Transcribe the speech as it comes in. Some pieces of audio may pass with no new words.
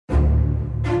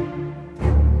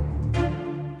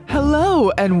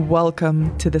Hello and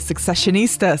welcome to the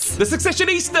Successionistas. The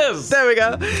Successionistas! There we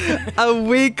go. A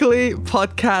weekly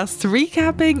podcast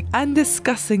recapping and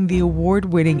discussing the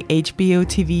award-winning HBO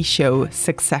TV show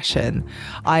Succession.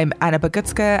 I'm Anna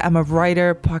Bogutska. I'm a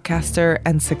writer, podcaster,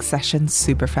 and Succession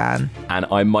superfan. And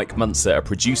I'm Mike Munzer, a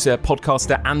producer,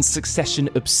 podcaster, and Succession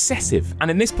obsessive.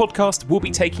 And in this podcast, we'll be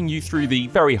taking you through the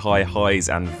very high highs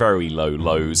and very low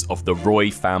lows of the Roy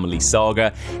family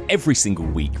saga every single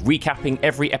week, recapping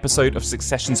every episode of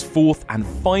Succession's fourth and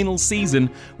final season,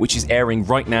 which is airing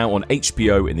right now on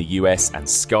HBO in the US and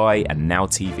Sky and Now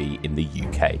TV in the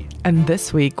UK. And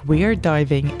this week, we are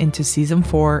diving into Season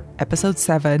 4, Episode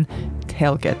 7,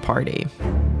 Tailgate Party.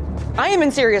 I am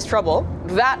in serious trouble.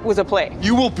 That was a play.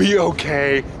 You will be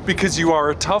okay because you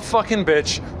are a tough fucking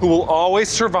bitch who will always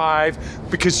survive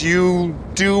because you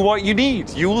do what you need.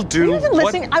 You will do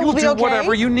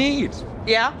whatever you need.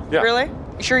 Yeah? Really?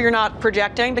 You sure you're not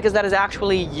projecting? Because that is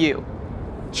actually you.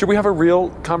 Should we have a real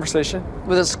conversation?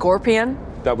 With a scorpion?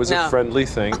 That was a friendly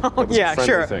thing. Oh, yeah,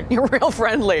 sure. You're real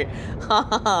friendly.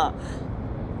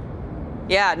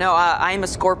 Yeah, no, I'm a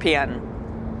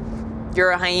scorpion.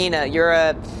 You're a hyena. You're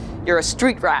a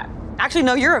street rat. Actually,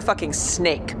 no, you're a fucking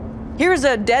snake. Here's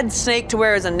a dead snake to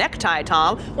wear as a necktie,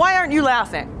 Tom. Why aren't you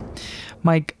laughing?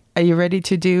 Mike, are you ready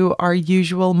to do our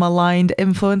usual maligned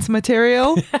influence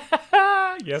material?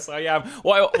 Yes, I am.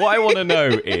 What I want to know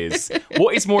is,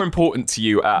 what is more important to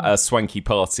you at a swanky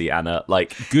party, Anna?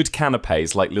 Like good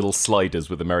canapes, like little sliders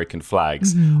with American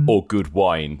flags, or good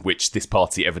wine, which this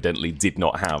party evidently did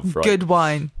not have, right? Good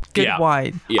wine. Good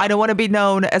wine. Yeah. I don't want to be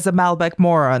known as a Malbec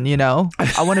moron, you know?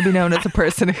 I want to be known as a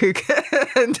person who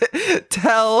can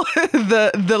tell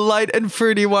the light and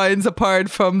fruity wines apart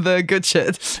from the good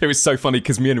shit. It was so funny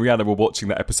because me and Rihanna were watching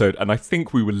that episode and I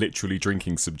think we were literally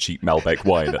drinking some cheap Malbec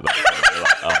wine at that point.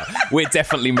 We're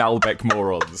definitely Malbec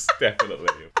morons. Definitely.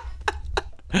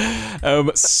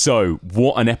 So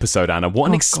what an episode, Anna. What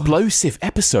an explosive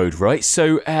episode, right?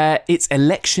 So it's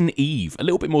election eve. A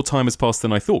little bit more time has passed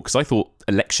than I thought, because I thought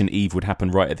election eve would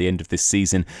happen right at the end of this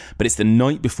season, but it's the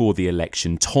night before the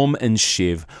election. Tom and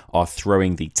Shiv are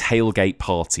throwing the tailgate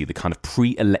party, the kind of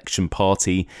pre-election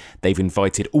party. They've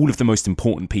invited all of the most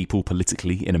important people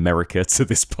politically in America to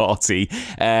this party.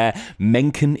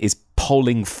 Mencken is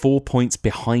polling 4 points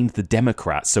behind the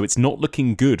Democrats, so it's not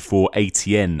looking good for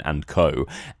ATN and co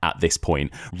at this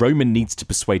point. Roman needs to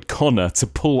persuade Connor to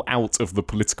pull out of the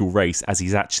political race, as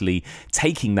he's actually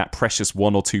taking that precious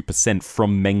 1 or 2%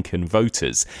 from Mencken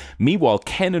voters. Meanwhile,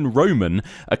 Ken and Roman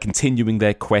are continuing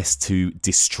their quest to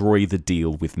destroy the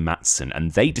deal with Matsson,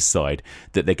 and they decide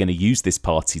that they're going to use this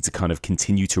party to kind of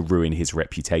continue to ruin his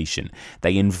reputation.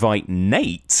 They invite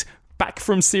Nate back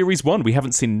from series 1. We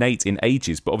haven't seen Nate in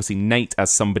ages, but obviously Nate as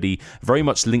somebody very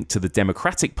much linked to the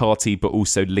Democratic Party, but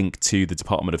also linked to the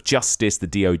Department of Justice, the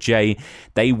DOJ.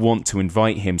 They want to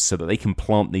invite him so that they can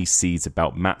plant these seeds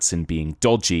about Matsson being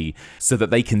dodgy, so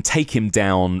that they can take him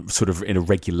down sort of in a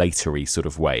regulatory sort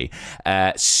of way.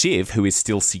 Shiv, who is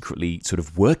still secretly sort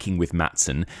of working with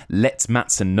Matsson, lets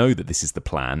Matsson know that this is the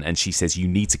plan, and she says, you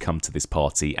need to come to this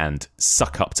party and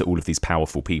suck up to all of these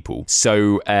powerful people.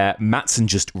 So Matsson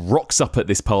just rocks up at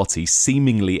this party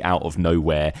seemingly out of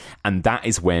nowhere, and that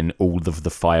is when all of the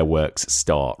fireworks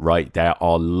start, right? There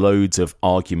are loads of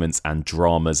arguments and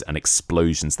dramas and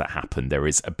explosions that happen. There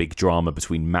is a big drama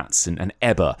between Matsson and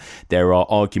Ebba. There are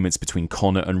arguments between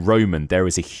Connor and Roman. There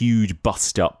is a huge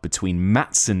bust up between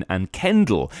Matsson and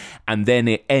Kendall, and then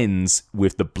it ends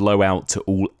with the blowout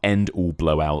to end all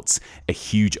blowouts, a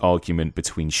huge argument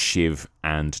between Shiv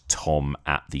and Tom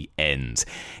at the end.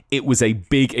 It was a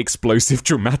big, explosive,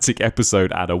 dramatic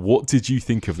episode, Anna. What did you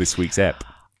think of this week's ep?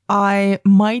 I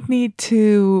might need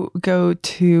to go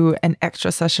to an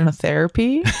extra session of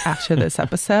therapy after this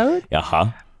episode.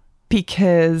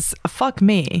 Because fuck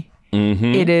me.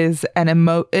 It is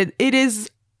it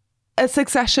is a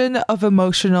succession of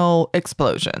emotional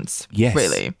explosions. Yes,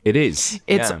 really. It is.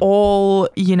 It's all,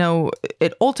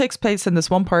 it all takes place in this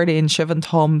one party in Shiv and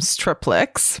Tom's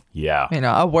triplex. Yeah.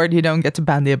 A word you don't get to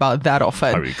bandy about that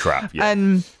often. Holy crap. Yeah.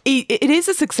 And it is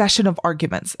a succession of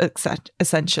arguments,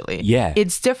 essentially. Yeah.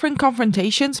 It's different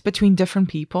confrontations between different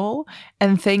people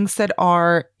and things that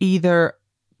are either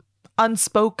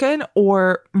unspoken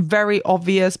or very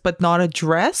obvious but not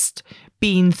addressed,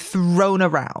 being thrown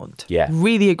around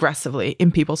really aggressively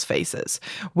in people's faces.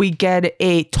 We get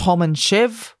a Tom and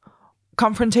Shiv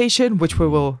confrontation, which we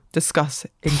will discuss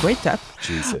in great depth.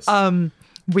 Jesus.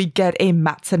 We get a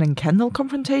Matsson and Kendall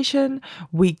confrontation.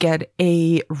 We get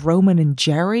a Roman and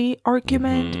Jerry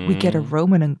argument. We get a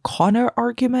Roman and Connor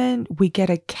argument. We get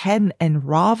a Ken and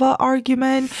Rava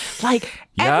argument. Like,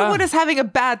 everyone is having a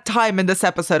bad time in this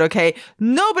episode, okay?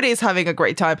 Nobody's having a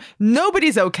great time.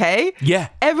 Nobody's okay. Yeah.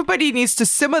 Everybody needs to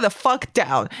simmer the fuck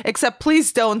down. Except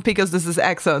please don't, because this is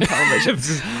excellent television.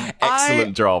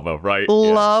 Excellent drama, right?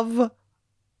 Love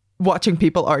watching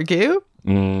people argue.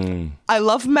 I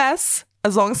love mess.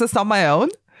 As long as it's not my own.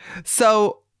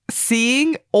 So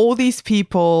seeing all these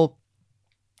people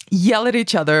yell at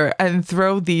each other and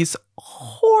throw these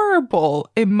horrible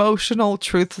emotional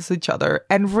truths at each other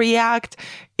and react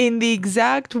in the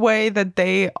exact way that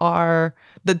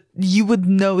that you would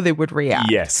know they would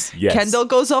react. Yes. Kendall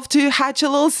goes off to hatch a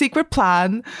little secret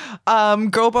plan.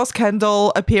 Girl boss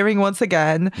Kendall appearing once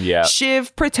again. Yeah.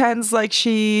 Shiv pretends like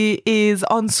she is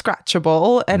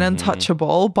unscratchable and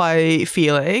untouchable by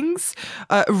feelings.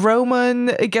 Roman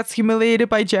gets humiliated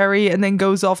by Jerry and then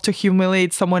goes off to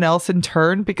humiliate someone else in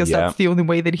turn because that's the only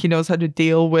way that he knows how to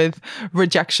deal with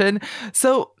rejection.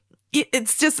 So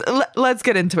it's just, let's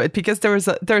get into it because there's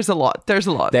a lot.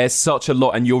 There's such a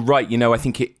lot, and you're right. You know, I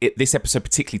think this episode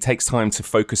particularly takes time to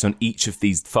focus on each of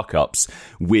these fuck-ups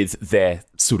with their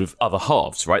sort of other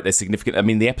halves, right? They're significant. I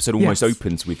mean, the episode almost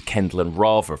opens with Kendall and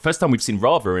Rava. First time we've seen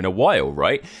Rava in a while,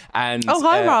 right? And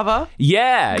hi, Rava.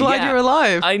 Yeah. Glad you're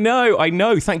alive. I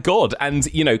know. Thank God. And,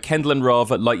 you know, Kendall and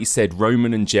Rava, like you said,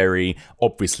 Roman and Jerry,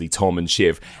 obviously Tom and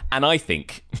Shiv. And I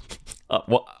think,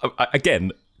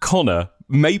 again, Connor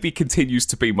maybe continues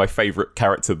to be my favourite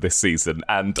character this season.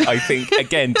 And I think,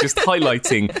 again, just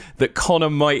highlighting that Connor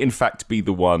might in fact be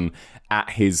the one at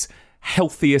his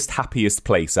healthiest, happiest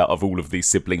place out of all of these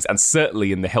siblings, and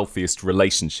certainly in the healthiest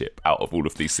relationship out of all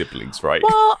of these siblings, right?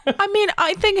 Well, I mean,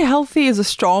 I think healthy is a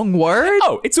strong word.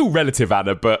 Oh, it's all relative,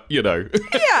 Anna, but, you know.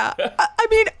 Yeah. I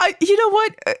mean, you know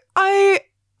what?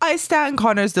 I stand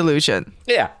Connor's delusion.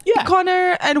 Yeah.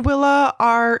 Connor and Willa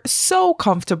are so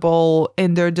comfortable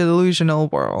in their delusional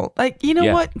world. Like, you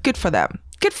know what? Good for them.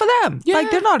 Yeah. Like,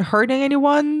 they're not hurting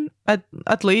anyone,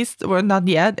 at least, or not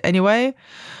yet, anyway.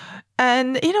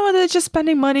 And, you know what? They're just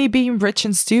spending money being rich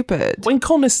and stupid. When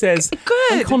Connor says...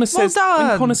 Good. When Connor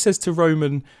done. says to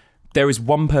Roman, there is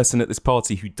one person at this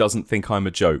party who doesn't think I'm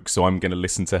a joke, so I'm going to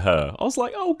listen to her. I was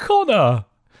like, oh, Connor...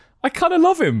 I kind of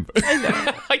love him.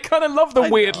 I kind of love the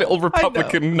weird little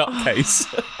Republican nutcase.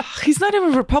 He's not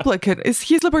even Republican.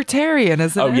 He's libertarian,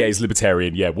 isn't he? Oh, yeah, he's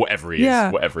libertarian. Yeah, whatever he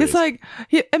is. Whatever he is. It's like,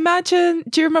 imagine,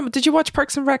 do you remember, did you watch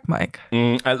Parks and Rec, Mike?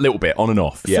 A little bit, on and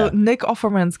off, yeah. So Nick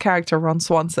Offerman's character, Ron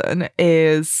Swanson,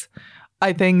 is,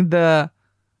 I think, the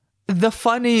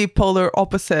funny polar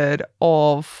opposite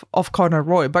of Connor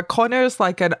Roy. But Connor's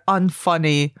like an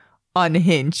unfunny,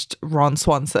 unhinged Ron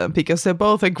Swanson because they're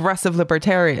both aggressive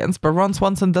libertarians, but Ron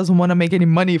Swanson doesn't want to make any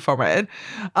money from it,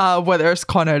 whereas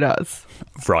Connor does.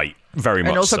 Right, very much.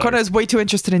 And also, Connor is way too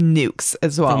interested in nukes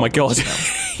as well. Oh my god,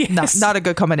 yes. not a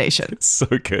good combination. So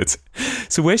good.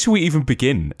 So where should we even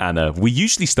begin, Anna? We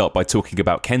usually start by talking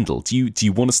about Kendall. Do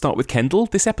you want to start with Kendall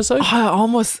this episode? I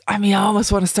almost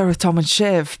want to start with Tom and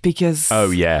Shiv because... Oh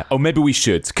yeah. Oh, maybe we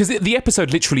should, because the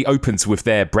episode literally opens with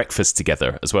their breakfast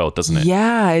together as well, doesn't it?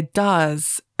 Yeah, it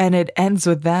does. And it ends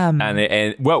with them.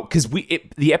 Because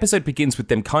the episode begins with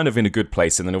them kind of in a good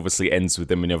place and then obviously ends with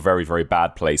them in a very, very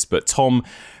bad place. But Tom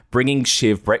bringing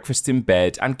Shiv breakfast in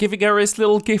bed and giving her his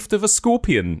little gift of a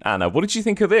scorpion. Anna, what did you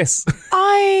think of this?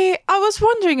 I was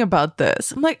wondering about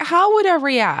this. I'm like, how would I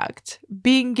react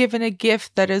being given a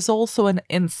gift that is also an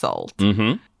insult,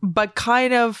 but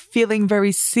kind of feeling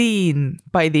very seen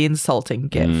by the insulting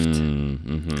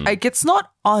gift? Like, it's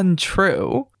not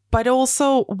untrue. But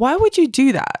also, why would you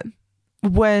do that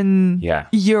when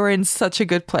you're in such a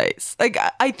good place? Like,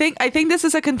 I think this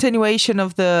is a continuation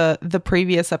of the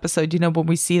previous episode, you know, when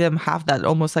we see them have that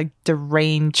almost like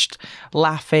deranged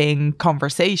laughing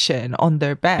conversation on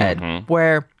their bed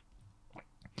where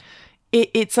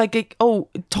it's like,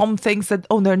 Tom thinks that,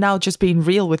 they're now just being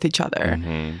real with each other.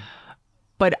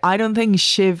 But I don't think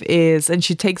Shiv is, and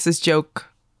she takes this joke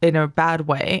in a bad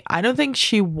way. I don't think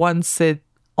she wants it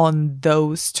on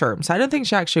those terms. I don't think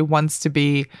she actually wants to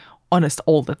be honest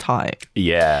all the time.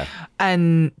 Yeah.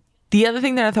 And the other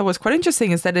thing that I thought was quite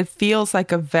interesting is that it feels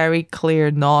like a very clear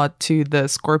nod to the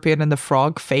scorpion and the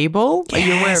frog fable. Are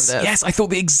you aware of this? Yes, I thought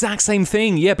the exact same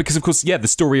thing. Yeah, because of course, the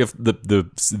story of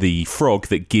the frog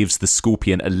that gives the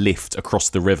scorpion a lift across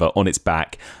the river on its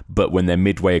back, but when they're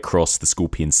midway across, the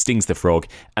scorpion stings the frog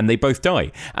and they both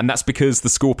die. And that's because the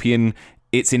scorpion,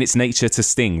 it's in its nature to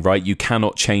sting, right? You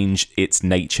cannot change its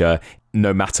nature.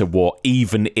 no matter what,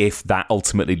 even if that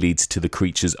ultimately leads to the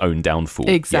creature's own downfall.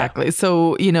 Exactly. Yeah.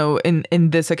 So, in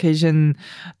this occasion,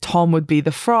 Tom would be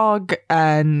the frog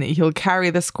and he'll carry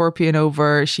the scorpion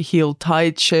over. He'll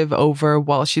tide Shiv over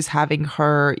while she's having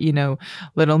her,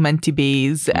 little mentee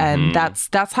bees. And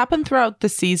that's happened throughout the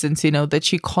seasons, that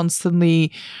she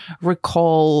constantly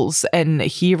recalls, and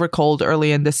he recalled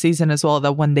early in the season as well,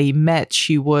 that when they met,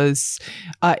 she was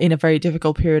in a very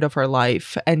difficult period of her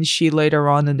life. And she later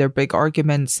on in their big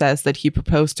argument says that he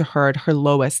proposed to her at her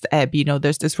lowest ebb.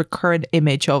 There's this recurrent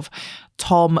image of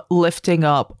Tom lifting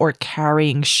up or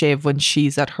carrying Shiv when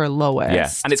she's at her lowest. Yeah,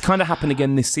 and it's kind of happened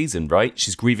again this season, right?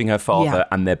 She's grieving her father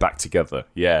and they're back together.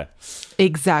 Yeah.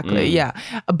 Exactly, yeah.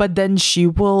 But then she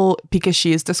will, because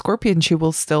she is the scorpion, she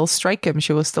will still strike him.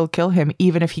 She will still kill him,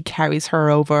 even if he carries her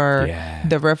over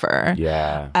the river.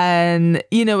 Yeah. And,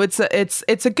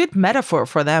 it's a good metaphor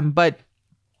for them. But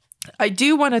I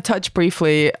do want to touch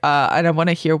briefly, and I want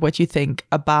to hear what you think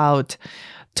about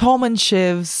Tom and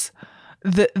Shiv's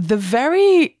the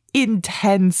very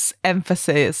intense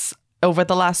emphasis over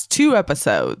the last 2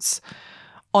 episodes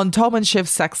on Tom and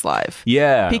Shiv's sex life.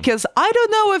 Yeah. Because I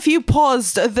don't know if you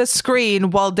paused the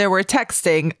screen while they were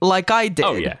texting like I did.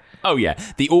 Oh yeah.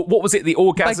 What was it? The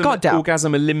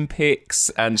orgasm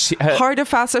Olympics, and harder,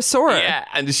 faster, sore. Yeah,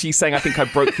 and she's saying, "I think I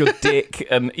broke your dick,"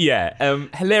 and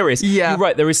hilarious. Yeah, you're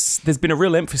right. There's been a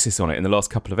real emphasis on it in the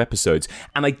last couple of episodes,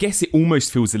 and I guess it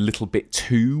almost feels a little bit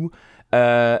too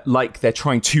like they're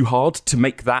trying too hard to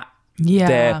make that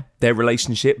their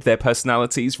relationship, their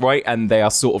personalities, right? And they are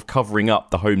sort of covering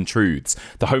up the home truths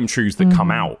that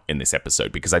come out in this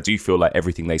episode, because I do feel like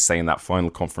everything they say in that final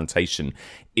confrontation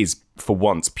is, for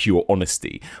once, pure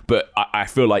honesty. But I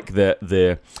feel like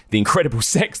the incredible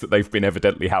sex that they've been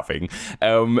evidently having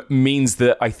means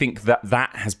that I think that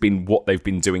has been what they've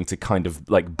been doing to kind of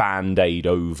like bandage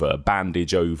over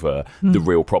the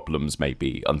real problems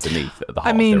maybe underneath at the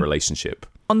heart of their relationship.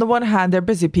 On the one hand, they're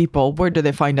busy people. Where do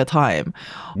they find the time?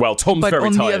 Well, Tom's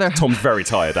very tired. Tom's very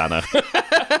tired, Anna.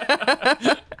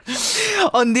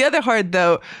 On the other hand,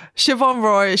 though, Siobhan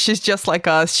Roy, she's just like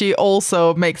us. She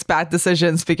also makes bad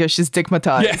decisions because she's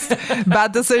stigmatized. Yeah.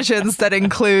 Bad decisions that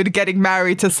include getting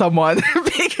married to someone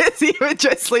because he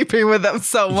enjoys sleeping with them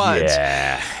so much.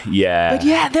 Yeah. But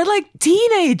yeah, they're like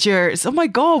teenagers. Oh my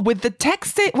God, with the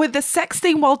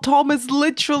sexting while Tom is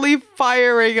literally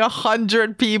firing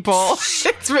 100 people.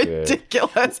 It's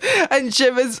ridiculous. And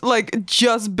Shiv has like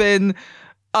just been...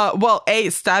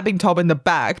 stabbing Tom in the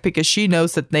back because she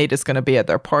knows that Nate is going to be at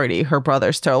their party. Her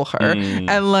brothers tell her.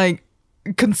 And like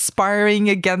conspiring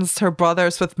against her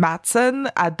brothers with Matsson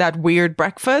at that weird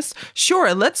breakfast.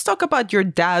 Sure, let's talk about your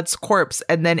dad's corpse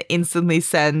and then instantly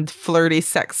send flirty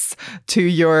sex to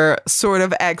your sort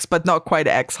of ex, but not quite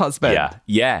ex-husband.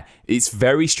 Yeah. It's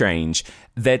very strange.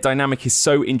 Their dynamic is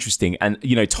so interesting. And,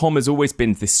 Tom has always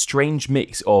been this strange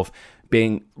mix of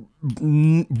being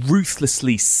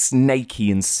ruthlessly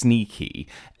snaky and sneaky.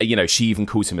 She even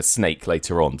calls him a snake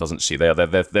later on, doesn't she? They're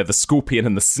the scorpion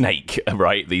and the snake,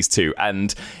 right? These two.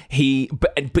 And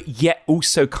but yet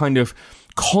also kind of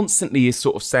constantly is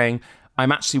sort of saying,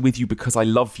 I'm actually with you because I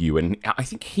love you. And I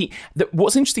think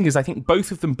what's interesting is I think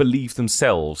both of them believe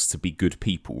themselves to be good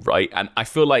people, right? And I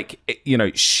feel like,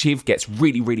 Shiv gets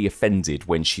really, really offended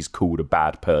when she's called a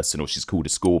bad person or she's called a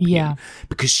scorpion,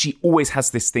 because she always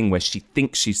has this thing where she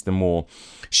thinks she's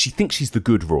the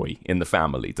good Roy in the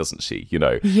family, doesn't she?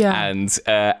 Yeah.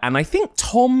 And I think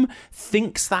Tom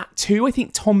thinks that too. I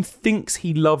think Tom thinks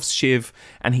he loves Shiv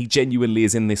and he genuinely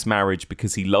is in this marriage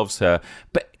because he loves her.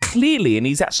 But clearly, and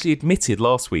he's actually admitted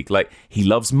last week, like, he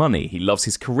loves money, he loves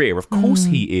his career. Of course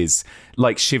he is,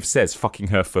 like Shiv says, fucking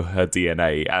her for her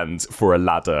DNA and for a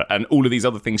ladder and all of these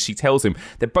other things she tells him.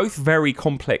 They're both very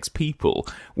complex people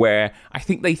where I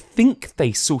think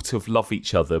they sort of love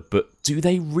each other, but do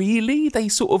they really? They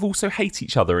sort of also hate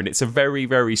each other, and it's a very,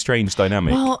 very strange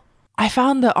dynamic. Well, I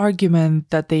found the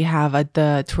argument that they have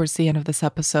towards the end of this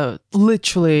episode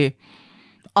literally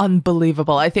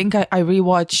unbelievable. I think I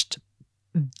rewatched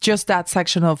just that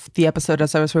section of the episode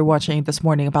as I was rewatching it this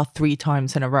morning about 3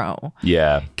 times in a row.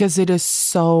 Yeah. Because it is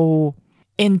so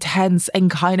intense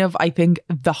and kind of, I think,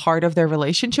 the heart of their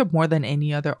relationship more than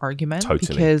any other argument.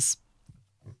 Totally. Because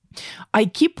I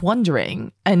keep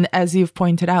wondering, and as you've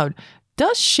pointed out,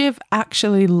 does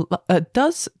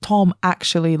Tom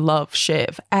actually love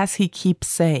Shiv, as he keeps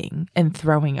saying and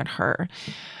throwing at her?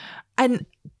 And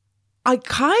I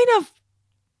kind of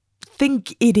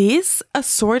think it is a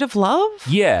sort of love.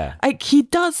 Yeah. Like he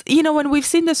does, when we've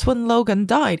seen this when Logan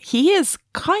died, he is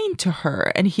kind to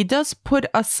her and he does put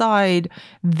aside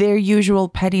their usual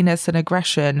pettiness and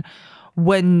aggression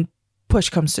when push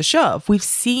comes to shove. We've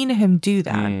seen him do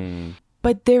that.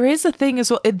 But there is a thing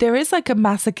as well. There is like a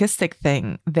masochistic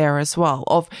thing there as well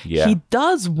of he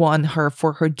does want her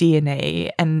for her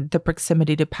DNA and the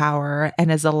proximity to power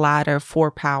and as a ladder for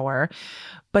power.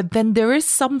 But then there is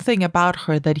something about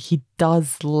her that he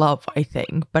does love, I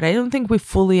think. But I don't think we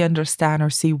fully understand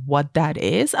or see what that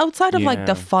is outside of like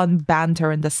the fun banter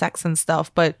and the sex and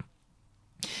stuff. But,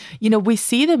 you know, we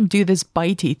see them do this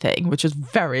bitey thing, which is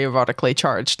very erotically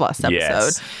charged last episode.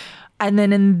 Yes. And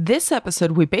then in this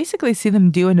episode, we basically see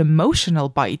them do an emotional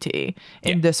bitey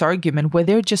in this argument where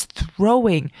they're just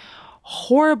throwing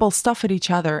horrible stuff at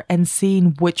each other and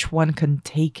seeing which one can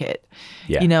take it.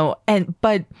 You know,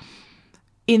 but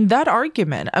in that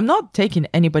argument, I'm not taking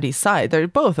anybody's side. They're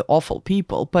both awful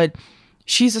people, but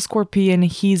she's a scorpion,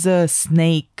 he's a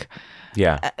snake.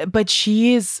 Yeah. But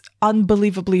she is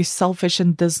unbelievably selfish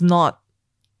and does not.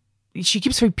 She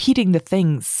keeps repeating the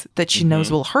things that she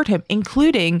knows will hurt him,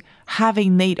 including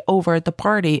having Nate over at the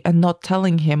party and not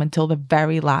telling him until the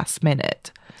very last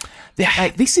minute.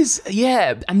 And this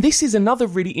is another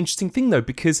really interesting thing, though,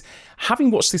 because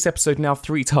having watched this episode now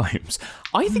 3 times,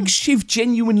 I think Shiv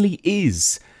genuinely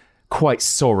is quite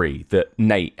sorry that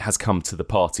Nate has come to the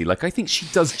party. Like, I think she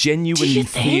does genuinely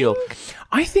feel.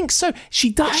 I think so.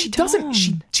 She does. She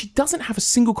doesn't have a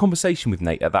single conversation with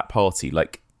Nate at that party.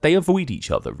 Like, they avoid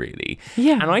each other, really.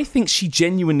 Yeah. And I think she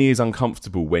genuinely is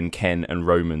uncomfortable when Ken and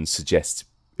Roman suggest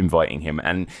inviting him.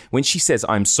 And when she says,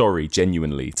 I'm sorry,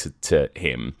 genuinely to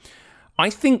him,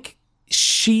 I think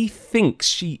she thinks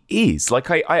she is. Like,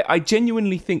 I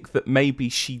genuinely think that maybe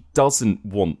she doesn't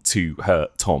want to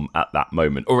hurt Tom at that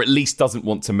moment, or at least doesn't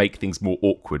want to make things more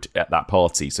awkward at that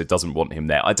party, so doesn't want him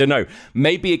there. I don't know.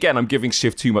 Maybe, again, I'm giving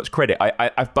Shiv too much credit.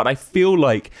 But I feel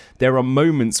like there are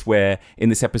moments where, in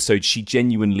this episode, she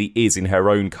genuinely is, in her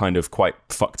own kind of quite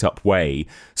fucked up way,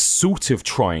 sort of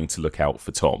trying to look out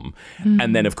for Tom.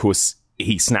 And then, of course,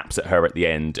 he snaps at her at the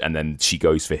end and then she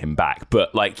goes for him back.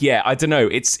 But like, yeah, I don't know.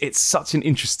 It's such an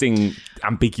interesting,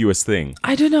 ambiguous thing.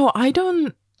 I don't know.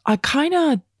 I kind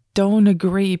of don't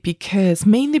agree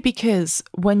mainly because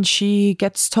when she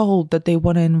gets told that they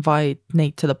want to invite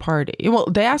Nate to the party, well,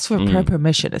 they ask for her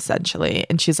permission essentially.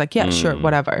 And she's like, yeah, sure,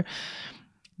 whatever.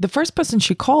 The first person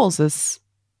she calls is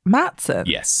Mattson.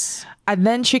 Yes. And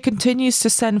then she continues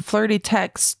to send flirty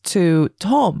texts to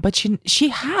Tom, but she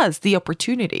has the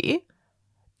opportunity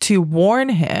to warn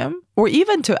him or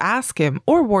even to ask him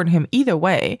or warn him either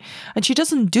way. And she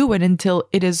doesn't do it until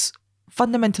it is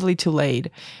fundamentally too late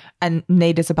and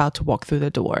Nate is about to walk through the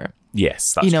door.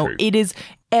 Yes, that's true. It is,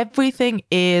 everything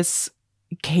is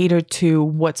catered to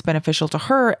what's beneficial to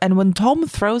her. And when Tom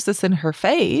throws this in her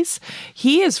face,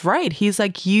 he is right. He's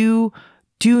like, you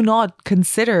do not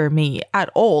consider me at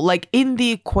all. Like, in the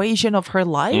equation of her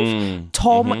life,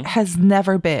 Tom has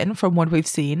never been, from what we've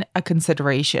seen, a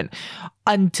consideration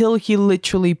until he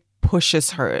literally pushes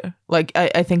her. Like,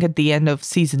 I think at the end of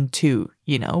season 2,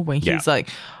 you know, when he's like,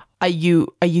 are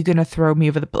you gonna throw me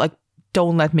over the, like,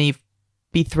 don't let me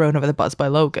be thrown over the bus by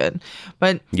Logan.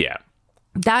 But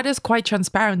that is quite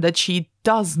transparent that she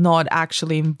does not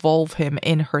actually involve him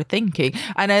in her thinking.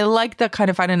 And I like that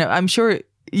kind of, I don't know, I'm sure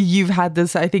you've had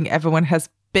this. I think everyone has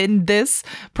been this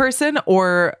person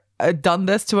or done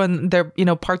this to their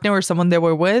partner or someone they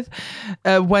were with.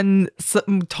 When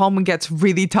Tom gets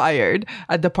really tired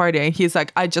at the party and he's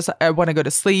like, I want to go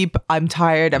to sleep. I'm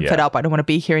tired. I'm fed up. I don't want to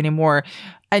be here anymore.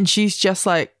 And she's just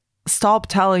like, stop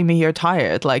telling me you're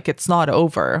tired. Like, it's not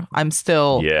over. I'm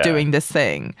still doing this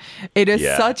thing. It is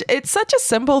it's such a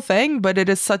simple thing, but it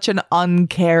is such an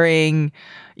uncaring,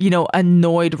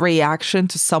 annoyed reaction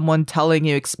to someone telling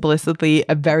you explicitly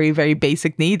a very, very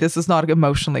basic need. This is not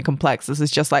emotionally complex. This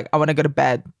is just like, I want to go to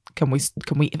bed. Can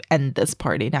we end this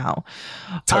party now?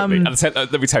 Totally. And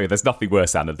let me tell you, there's nothing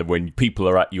worse, Anna, than when people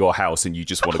are at your house and you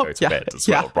just want to go to bed as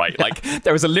well, right? Yeah. Like,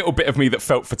 there was a little bit of me that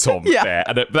felt for Tom there.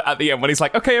 And at the end, when he's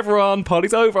like, okay, everyone,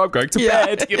 party's over, I'm going to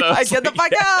bed. I get the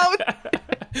fuck out.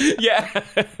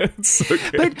 It's so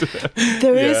good. But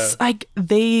there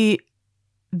is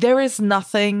there is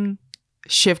nothing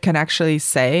Shiv can actually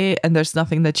say, and there's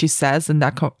nothing that she says in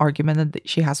that argument that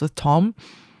she has with Tom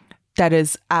that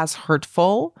is as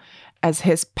hurtful as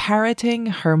his parroting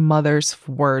her mother's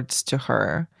words to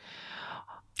her.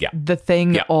 Yeah. The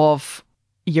thing of,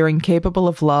 you're incapable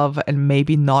of love and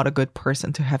maybe not a good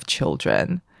person to have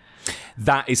children.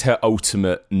 That is her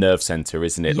ultimate nerve center,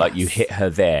 isn't it? Yes. Like, you hit her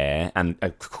there, and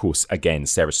of course, again,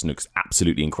 Sarah Snook's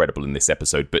absolutely incredible in this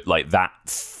episode, but like that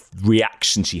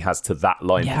reaction she has to that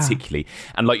line particularly.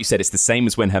 And like you said, it's the same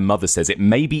as when her mother says it,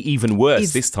 maybe even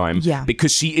worse this time,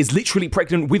 because she is literally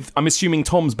pregnant with, I'm assuming,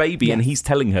 Tom's baby, and he's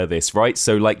telling her this, right?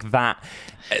 So like that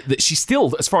she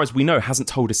still, as far as we know, hasn't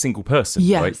told a single person,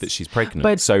 right, that she's pregnant.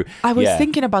 But so I was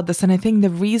thinking about this, and I think the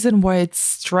reason why it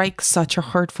strikes such a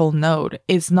hurtful note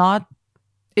is not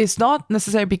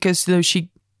necessarily because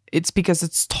it's because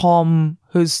it's Tom,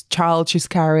 whose child she's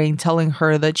carrying, telling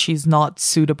her that she's not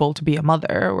suitable to be a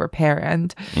mother or a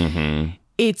parent. Mm-hmm.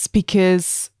 It's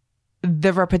because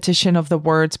the repetition of the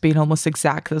words being almost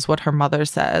exact as what her mother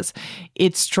says,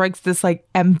 it strikes this like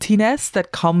emptiness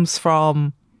that comes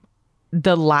from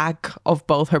the lack of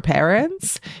both her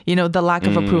parents, the lack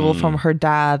of approval from her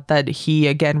dad that he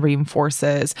again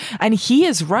reinforces. And he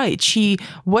is right.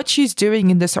 What she's doing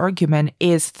in this argument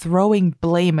is throwing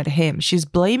blame at him. She's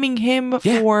blaming him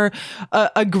for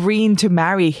agreeing to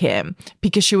marry him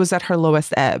because she was at her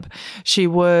lowest ebb. She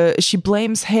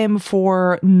blames him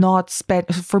for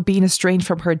for being estranged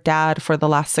from her dad for the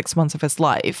last 6 months of his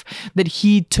life, that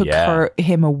he took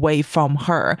him away from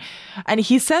her. And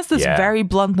he says this very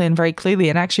bluntly and very clearly,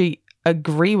 and actually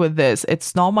agree with this.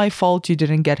 It's not my fault you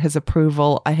didn't get his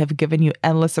approval. I have given you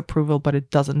endless approval, but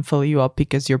it doesn't fill you up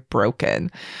because you're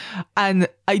broken. And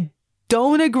I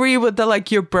don't agree with the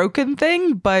like you're broken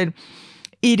thing, but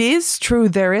it is true.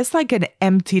 There is like an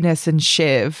emptiness in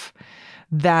Shiv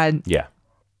that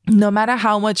no matter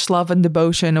how much love and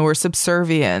devotion or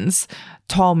subservience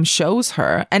Tom shows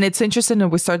her. And it's interesting that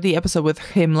we start the episode with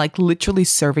him like literally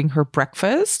serving her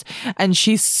breakfast, and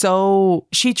she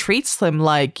treats him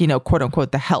like, quote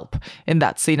unquote, the help in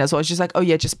that scene as well. She's like, oh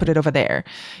yeah, just put it over there.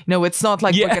 It's not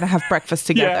like we're gonna have breakfast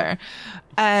together.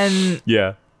 And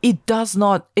it does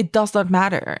not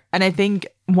matter. And I think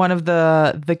one of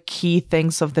the key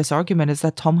things of this argument is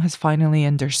that Tom has finally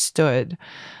understood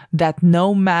that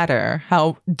no matter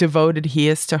how devoted he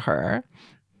is to her,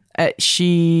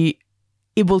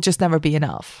 it will just never be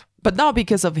enough. But not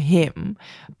because of him,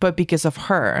 but because of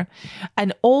her.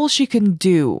 And all she can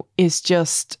do is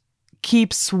just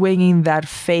keep swinging that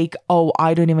fake, oh,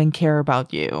 I don't even care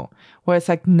about you. Where it's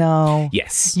like, no.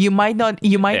 Yes. You might not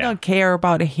care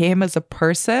about him as a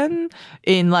person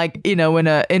in like, in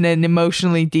an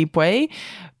emotionally deep way,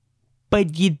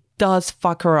 but it does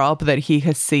fuck her up that he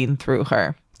has seen through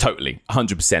her. Totally,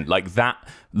 100%. Like that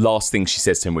last thing she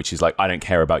says to him, which is like, I don't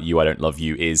care about you, I don't love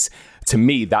you, is, to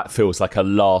me, that feels like a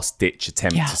last-ditch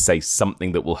attempt to say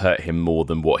something that will hurt him more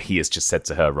than what he has just said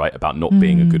to her, right, about not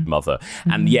being a good mother.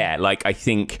 And like I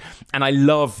think, and I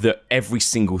love that every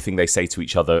single thing they say to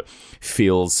each other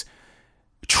feels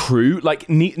true. Like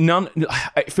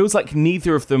it feels like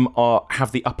neither of them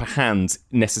have the upper hand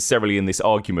necessarily in this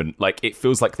argument. Like it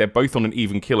feels like they're both on an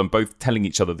even keel and both telling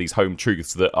each other these home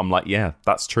truths that I'm like, yeah,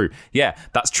 that's true. Yeah,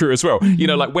 that's true as well.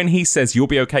 Like when he says you'll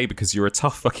be okay because you're a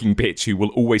tough fucking bitch who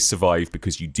will always survive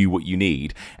because you do what you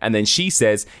need, and then she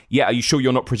says, yeah, are you sure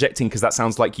you're not projecting because that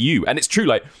sounds like you? And it's true.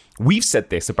 Like we've said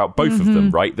this about both of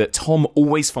them, right? That Tom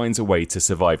always finds a way to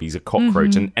survive. He's a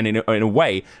cockroach. And in a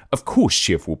way, of course,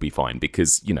 Shiv will be fine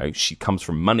because, she comes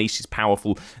from money. She's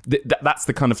powerful. That's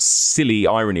the kind of silly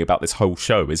irony about this whole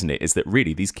show, isn't it? Is that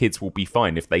really these kids will be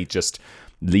fine if they just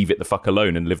leave it the fuck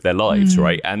alone and live their lives,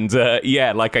 right? And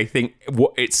like I think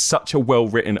it's such a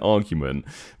well-written argument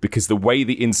because the way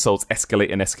the insults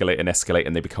escalate and escalate and escalate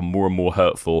and they become more and more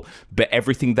hurtful, but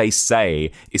everything they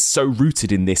say is so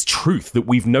rooted in this truth that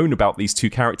we've known about these two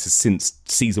characters since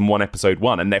season 1, episode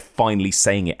 1, and they're finally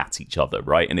saying it at each other,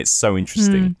 right? And it's so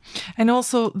interesting. And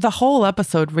also the whole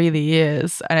episode really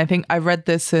is, and I think I read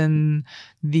this in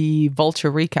the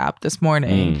Vulture recap this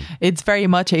morning, it's very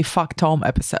much a fuck Tom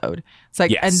episode. It's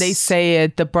like, and they say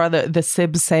it, the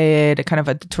Sibs say it kind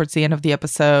of towards the end of the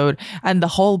episode, and the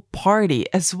whole party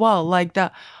as well. Like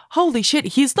the holy shit,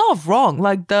 he's not wrong.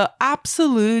 Like the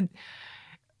absolute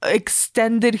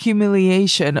extended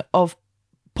humiliation of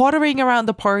pottering around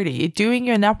the party, doing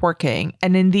your networking,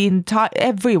 and in the entire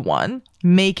everyone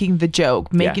making the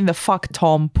joke, making the fuck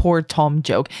Tom, poor Tom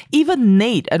joke. Even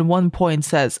Nate at one point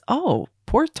says, "Oh,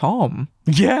 poor Tom."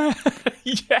 Yeah.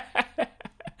 Yeah.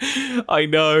 I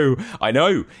know.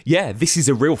 Yeah, this is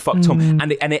a real fuck Tom.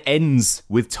 And it ends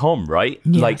with Tom, right?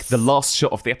 Yes. Like the last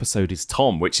shot of the episode is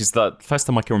Tom, which is the first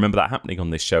time I can remember that happening on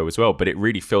this show as well. But it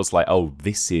really feels like, oh,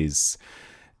 this is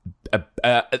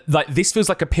this feels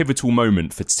like a pivotal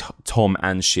moment for Tom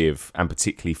and Shiv, and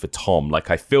particularly for Tom.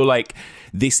 Like I feel like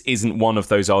this isn't one of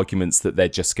those arguments that they're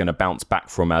just going to bounce back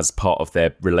from as part of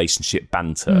their relationship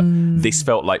banter. This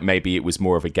felt like maybe it was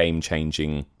more of a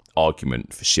game-changing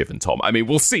argument for Shiv and Tom. I mean,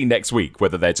 we'll see next week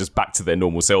whether they're just back to their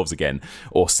normal selves again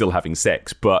or still having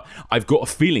sex. But I've got a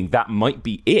feeling that might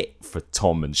be it for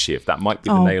Tom and Shiv. That might be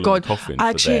the nail in the coffin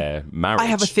for their marriage. I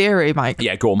have a theory, Mike.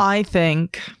 Yeah, go on. I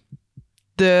think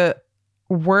the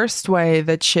worst way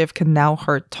that Shiv can now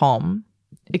hurt Tom,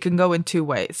 it can go in two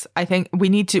ways. I think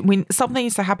something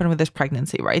needs to happen with this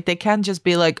pregnancy, right? They can't just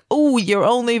be like, oh, your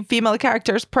only female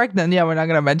character is pregnant. Yeah, we're not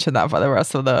going to mention that for the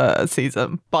rest of the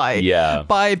season. Bye,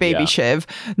 baby Shiv.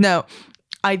 No,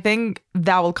 I think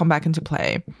that will come back into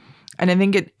play. And I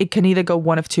think it can either go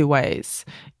one of two ways.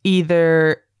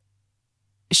 Either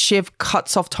Shiv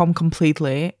cuts off Tom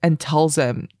completely and tells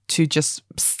him to just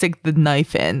stick the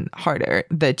knife in harder,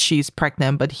 that she's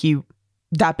pregnant, but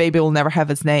that baby will never have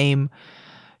his name.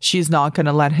 She's not going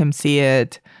to let him see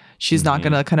it. She's not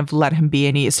going to kind of let him be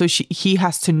any. So he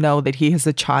has to know that he has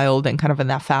a child and kind of in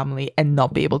that family and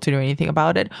not be able to do anything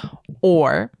about it.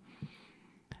 Or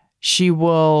she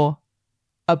will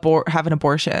have an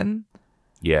abortion.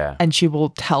 Yeah. And she will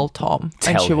tell Tom.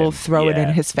 And she will throw it in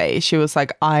his face. She was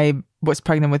like, I was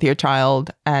pregnant with your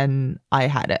child and I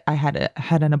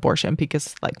had an abortion because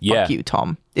fuck you,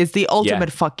 Tom. It's the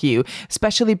ultimate fuck you,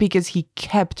 especially because he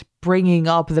kept bringing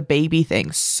up the baby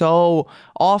thing so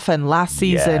often last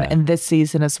season and this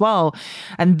season as well.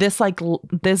 And this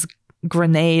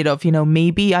grenade of,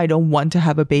 maybe I don't want to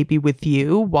have a baby with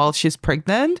you while she's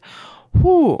pregnant.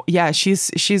 Whew, yeah, she's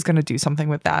going to do something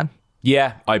with that.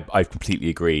 Yeah, I completely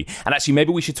agree. And actually,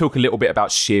 maybe we should talk a little bit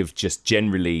about Shiv just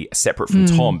generally separate from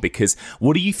Tom, because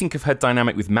what do you think of her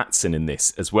dynamic with Matsson in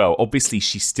this as well? Obviously,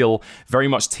 she's still very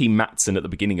much Team Matsson at the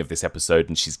beginning of this episode,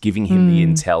 and she's giving him the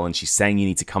intel, and she's saying you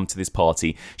need to come to this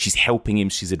party. She's helping him,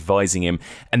 she's advising him.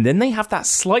 And then they have that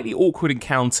slightly awkward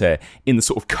encounter in the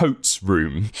sort of coats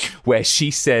room where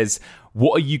she says,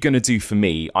 what are you going to do for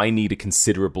me? I need a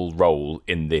considerable role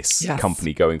in this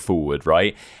company going forward,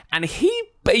 right? And he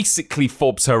basically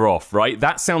fobs her off, right?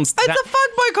 That sounds... It's a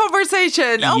fuckboy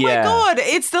conversation. Oh my God.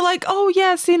 It's the oh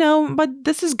yes, but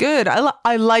this is good.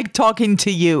 I like talking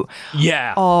to you.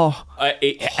 Yeah. Oh.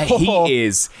 He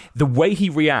is... The way he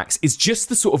reacts is just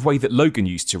the sort of way that Logan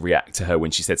used to react to her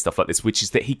when she said stuff like this, which is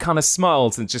that he kind of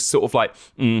smiles and just sort of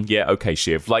yeah, okay,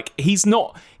 Shiv. He's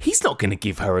not going to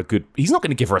give her he's not going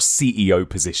to give her a CEO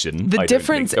position. The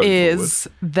difference is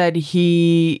that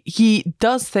he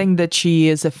does think that she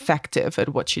is effective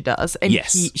at what she does, and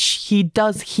he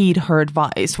does heed her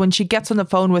advice when she gets on the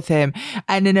phone with him,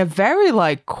 and in a very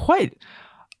quite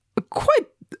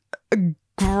a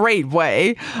great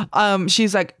way,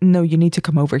 she's like, no, you need to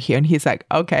come over here, and he's like,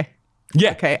 okay.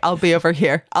 Yeah. Okay, I'll be over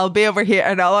here.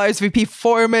 And I'll RSVP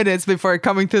 4 minutes before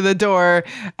coming through the door.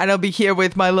 And I'll be here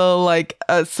with my little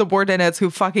subordinates who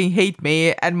fucking hate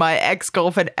me, and my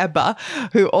ex-girlfriend Ebba,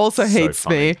 who also hates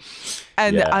me.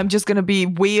 And I'm just going to be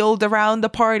wheeled around the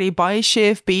party by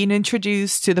Shiv, being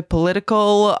introduced to the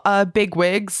political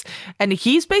bigwigs. And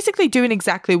he's basically doing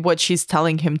exactly what she's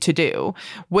telling him to do,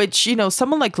 which,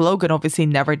 someone like Logan obviously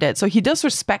never did. So he does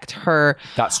respect her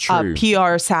That's true.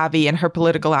 PR savvy and her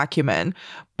political acumen.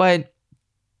 But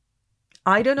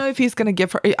I don't know if he's going to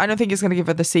give her... I don't think he's going to give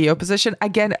her the CEO position.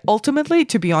 Again, ultimately,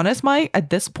 to be honest, Mike, at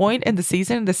this point in the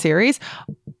season, in the series...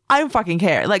 I don't fucking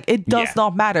care. It does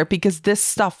not matter, because this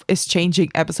stuff is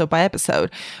changing episode by episode.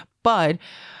 But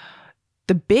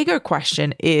the bigger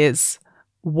question is,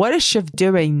 what is Shiv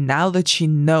doing now that she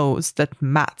knows that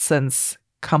Matsson's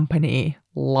company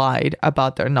lied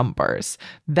about their numbers?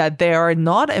 That they are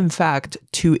not, in fact,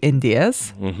 2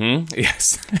 Indias. Mm-hmm.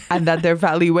 Yes. And that their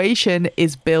valuation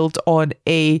is built on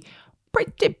a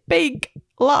pretty big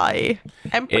lie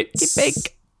and pretty big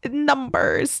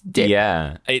numbers.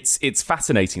 Yeah, it's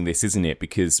fascinating, this, isn't it?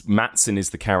 Because Matsson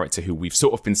is the character who we've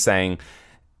sort of been saying,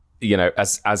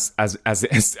 as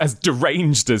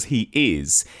deranged as he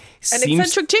is, an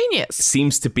eccentric genius.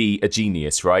 Seems to be a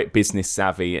genius, right? Business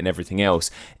savvy and everything else.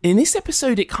 In this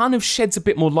episode, it kind of sheds a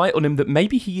bit more light on him that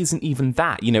maybe he isn't even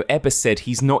that. Ebba said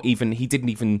he didn't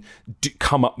even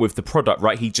come up with the product,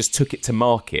 right? He just took it to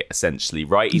market, essentially,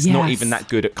 right? He's not even that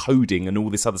good at coding and all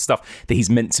this other stuff that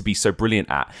he's meant to be so brilliant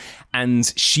at.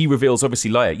 And she reveals, obviously,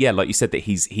 like you said, that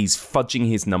he's fudging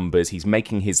his numbers. He's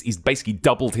basically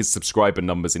doubled his subscriber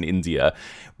numbers in India,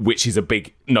 which is a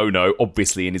big no-no,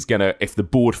 obviously, and is gonna, if the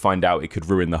board find out, it could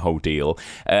ruin the whole deal.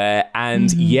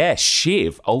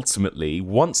 Shiv ultimately,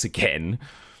 once again,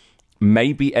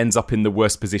 maybe ends up in the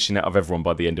worst position out of everyone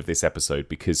by the end of this episode,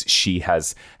 because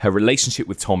her relationship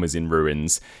with Tom is in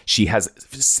ruins. She has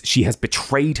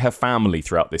betrayed her family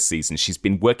throughout this season. She's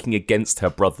been working against her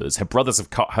brothers. Her brothers have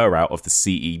cut her out of the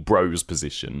CE bros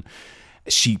position.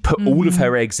 she put all of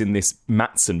her eggs in this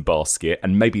Matsson basket,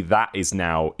 and maybe that is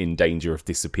now in danger of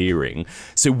disappearing.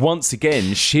 So once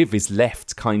again, Shiv is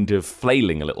left kind of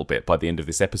flailing a little bit by the end of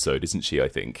this episode, isn't she, I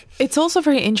think? It's also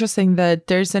very interesting that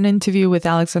there's an interview with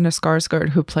Alexander Skarsgård,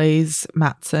 who plays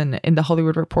Matsson in The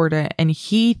Hollywood Reporter, and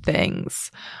he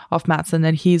thinks of Matsson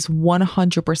that he's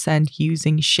 100%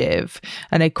 using Shiv.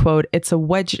 And I quote, "It's a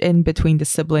wedge in between the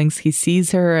siblings. He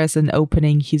sees her as an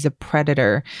opening. He's a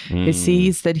predator. He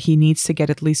sees that he needs to get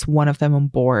at least one of them on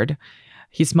board.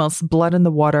 He smells blood in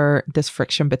the water, this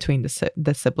friction between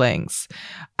the siblings."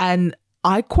 And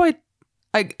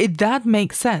that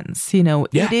makes sense. You know,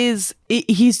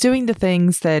 he's doing the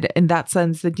things that, in that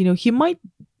sense, that, you know, he might,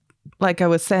 like I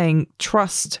was saying,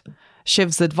 trust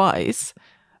Shiv's advice,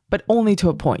 but only to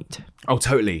a point. Oh,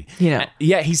 totally. You know?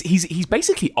 Yeah, he's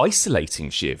basically isolating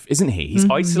Shiv, isn't he? He's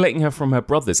isolating her from her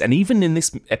brothers. And even in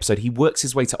this episode, he works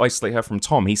his way to isolate her from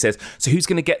Tom. He says, so who's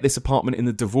going to get this apartment in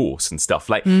the divorce and stuff?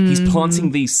 Like, he's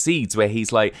planting these seeds where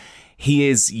he's like,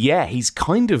 he's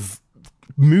kind of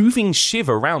moving Shiv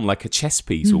around like a chess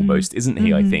piece almost, isn't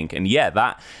he, I think? And yeah,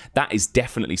 that is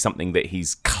definitely something that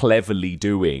he's cleverly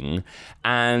doing.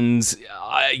 And,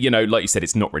 you know, like you said,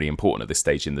 it's not really important at this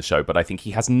stage in the show, but I think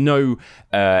he has no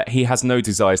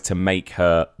desires to make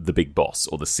her the big boss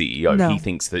or the CEO. No. He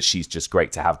thinks that she's just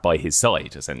great to have by his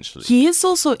side, essentially. He is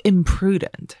also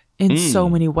imprudent in so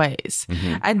many ways.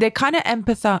 And they kind of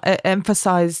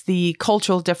emphasize the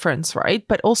cultural difference, right?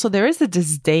 But also there is a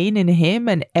disdain in him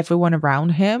and everyone around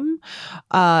him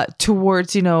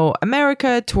towards, you know,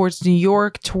 America, towards New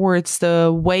York, towards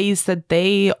the ways that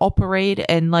they operate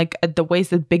and like the ways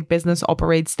that big business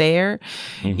operates there.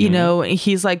 You know,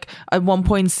 he's like at one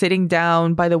point sitting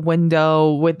down by the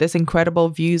window with this incredible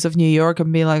views of New York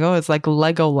and being like, oh, it's like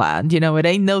Legoland, you know, it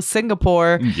ain't no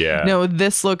Singapore. Yeah. No,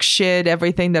 this looks shit.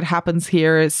 Everything that happens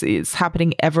here is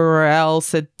happening everywhere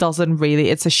else. It doesn't really,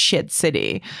 it's a shit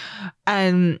city.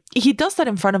 And he does that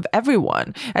in front of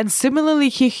everyone. And similarly,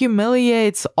 he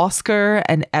humiliates Oscar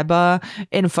and Ebba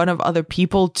in front of other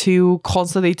people too,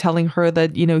 constantly telling her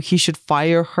that, you know, he should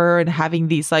fire her and having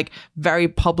these like very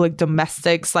public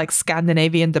domestics, like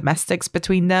Scandinavian domestics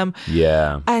between them.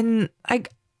 Yeah. And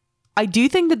I do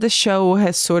think that the show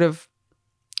has sort of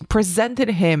presented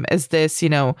him as this, you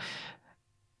know,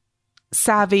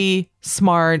 savvy,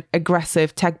 smart,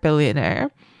 aggressive tech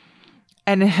billionaire,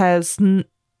 and it has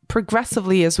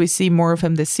progressively, as we see more of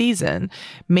him this season,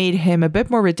 made him a bit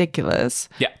more ridiculous.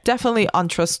 Yeah, definitely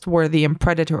untrustworthy and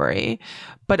predatory,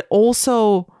 but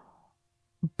also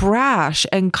brash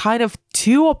and kind of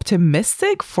too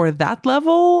optimistic for that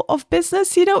level of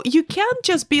business. You know, you can't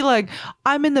just be like,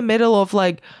 I'm in the middle of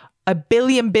like a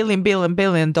billion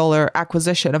dollar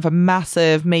acquisition of a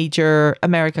massive major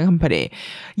American company.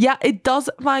 Yeah, it does,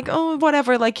 like, oh,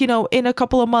 whatever, like, you know, in a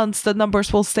couple of months the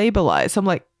numbers will stabilize. I'm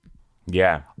like,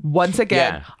 yeah, once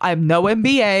again, I'm no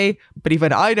MBA, but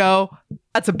even I know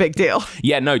that's a big deal.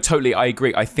 Yeah, no, totally. I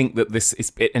agree. I think that this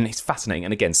is, and it's fascinating.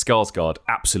 And again, Skarsgård,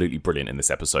 absolutely brilliant in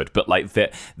this episode. But like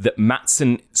that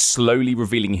Matsson slowly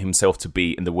revealing himself to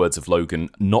be, in the words of Logan,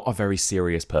 not a very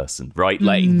serious person, right?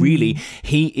 Like really,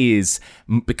 he is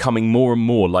becoming more and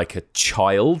more like a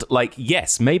child. Like,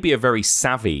 yes, maybe a very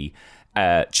savvy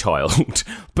child,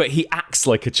 but he acts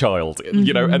like a child,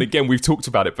 you know. And again, we've talked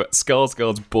about it, but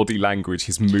Skarsgård's body language,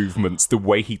 his movements, the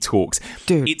way he talks,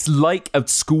 dude, it's like a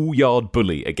schoolyard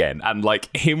bully again. And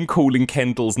like him calling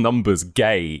Kendall's numbers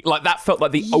gay, like that felt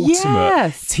like the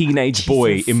ultimate teenage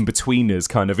boy in-betweeners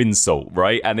kind of insult,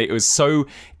 right? And it was so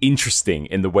interesting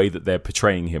in the way that they're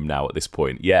portraying him now at this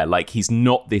point. Yeah, like he's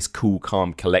not this cool,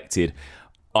 calm, collected,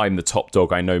 I'm the top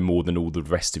dog, I know more than all the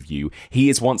rest of you. He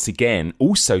is once again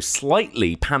also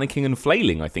slightly panicking and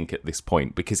flailing, I think, at this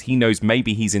point, because he knows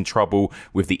maybe he's in trouble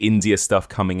with the India stuff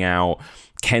coming out.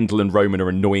 Kendall and Roman are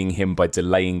annoying him by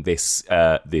delaying this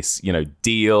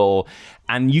deal.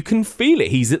 And you can feel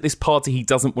it. He's at this party he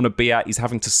doesn't want to be at. He's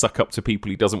having to suck up to people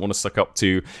he doesn't want to suck up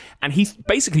to. And he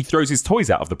basically throws his toys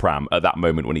out of the pram at that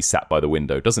moment when he's sat by the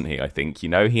window, doesn't he? I think, you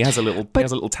know, he has a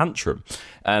little tantrum.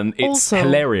 And it's also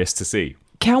hilarious to see.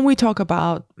 Can we talk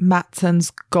about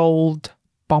Matsson's gold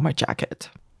bomber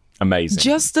jacket? Amazing.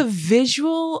 Just the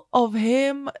visual of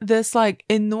him, this like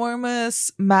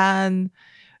enormous man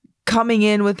coming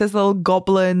in with his little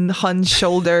goblin hunched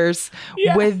shoulders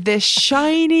with this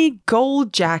shiny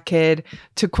gold jacket.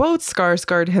 To quote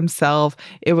Skarsgård himself,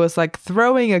 it was like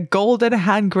throwing a golden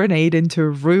hand grenade into a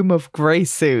room of grey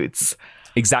suits.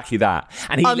 Exactly that.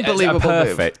 And he unbelievable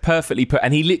perfectly put.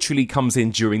 And he literally comes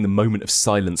in during the moment of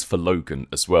silence for Logan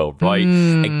as well, right?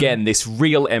 Again, this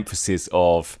real emphasis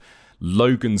of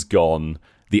Logan's gone.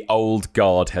 the old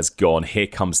guard has gone. Here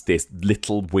comes this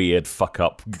little weird fuck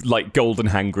up, like golden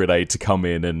hand grenade to come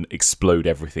in and explode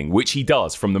everything, which he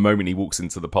does. From the moment he walks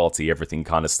into the party, everything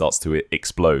kind of starts to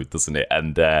explode, doesn't it?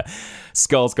 And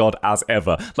Skarsgård, as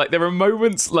ever, like there are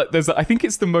moments, like I think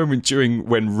it's the moment during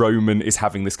when Roman is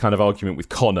having this kind of argument with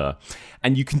Connor,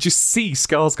 and you can just see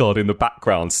Skarsgård in the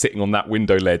background sitting on that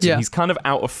window ledge, and he's kind of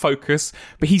out of focus,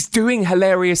 but he's doing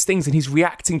hilarious things and he's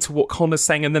reacting to what Connor's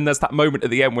saying. And then there's that moment at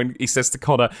the end when he says to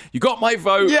Connor, "You got my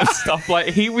vote," and stuff. Like,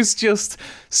 he was just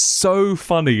so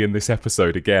funny in this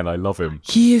episode. Again, I love him.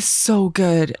 He is so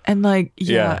good, and like,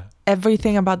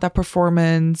 everything about that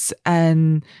performance,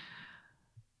 and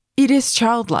it is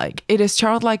childlike. It is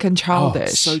childlike and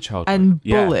childish, so childlike and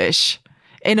bullish.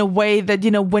 In a way that,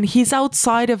 when he's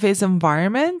outside of his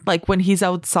environment, like when he's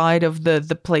outside of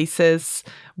the places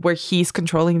where he's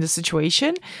controlling the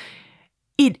situation,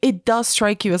 it does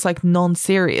strike you as like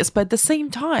non-serious. But at the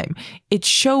same time, it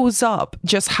shows up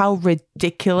just how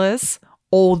ridiculous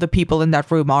all the people in that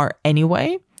room are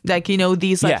anyway. Like,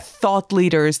 these like thought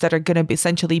leaders that are going to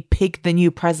essentially pick the new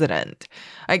president.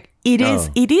 Like, it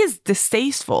is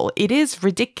distasteful. It is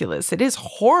ridiculous. It is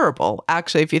horrible,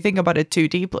 actually, if you think about it too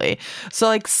deeply. So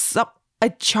like a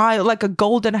child, like a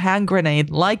golden hand grenade,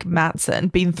 like Matsson,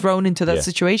 being thrown into that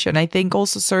situation, I think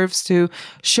also serves to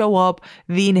show up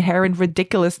the inherent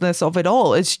ridiculousness of it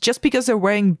all. It's just because they're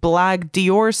wearing black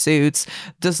Dior suits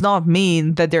does not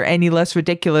mean that they're any less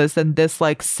ridiculous than this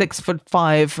like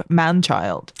 6'5"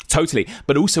 man-child. Totally.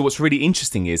 But also what's really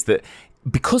interesting is that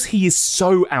because he is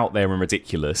so out there and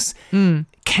ridiculous,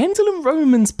 Kendall and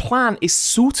Roman's plan is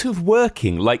sort of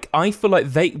working. Like, I feel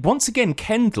like once again,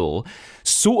 Kendall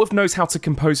sort of knows how to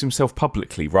compose himself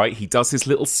publicly, right? He does his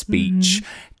little speech.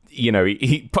 He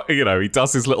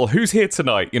does his little "who's here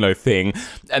tonight" thing,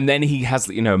 and then he has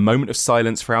a moment of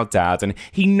silence for our dad, and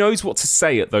he knows what to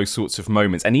say at those sorts of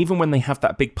moments. And even when they have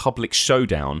that big public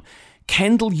showdown,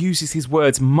 Kendall uses his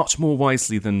words much more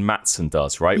wisely than Matsson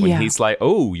does, right? When he's like,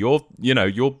 "Oh, your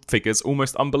figure's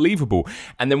almost unbelievable,"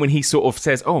 and then when he sort of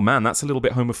says, "Oh man, that's a little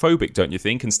bit homophobic, don't you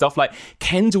think?" and stuff, like,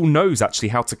 Kendall knows actually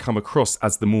how to come across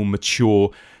as the more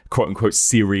mature, quote unquote,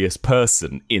 serious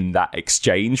person in that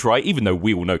exchange, right? Even though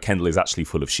we all know Kendall is actually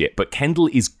full of shit, but Kendall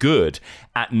is good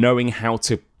at knowing how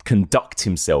to conduct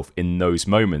himself in those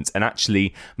moments. And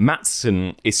actually,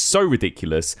 Matsson is so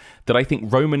ridiculous that I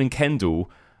think Roman and Kendall,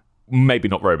 maybe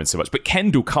not Roman so much, but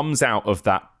Kendall comes out of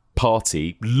that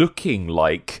party looking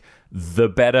like the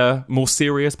better, more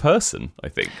serious person, I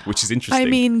think, which is interesting. I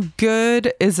mean,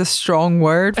 good is a strong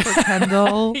word for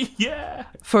Kendall.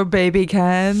 For baby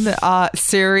Ken.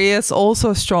 Serious,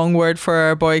 also a strong word for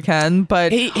our boy Ken.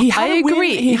 But I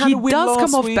agree. He does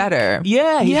come off better.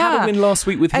 Yeah, he had a win last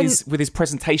week with his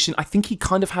presentation. I think he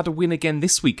kind of had a win again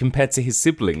this week compared to his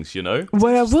siblings,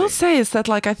 What I will say is that,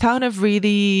 like, I found it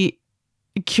really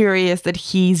curious that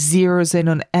he zeroes in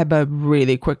on Ebba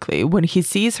really quickly. When he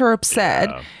sees her upset,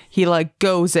 he like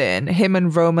goes in. Him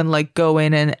and Roman like go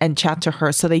in and chat to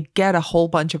her, so they get a whole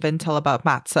bunch of intel about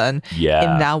Matsson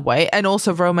in that way. And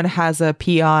also Roman has a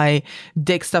PI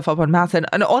dig stuff up on Matsson.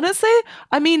 And honestly,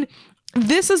 I mean,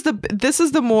 this is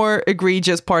the more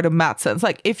egregious part of Matsson's.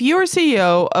 Like, if you're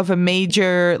CEO of a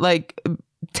major like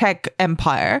tech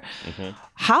empire,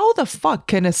 how the fuck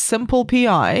can a simple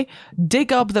PI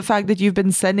dig up the fact that you've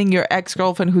been sending your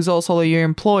ex-girlfriend, who's also your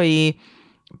employee,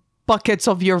 buckets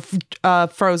of your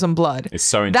frozen blood? It's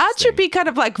so interesting. That should be kind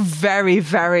of like very,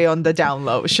 very on the down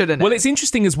low, shouldn't it? Well, it's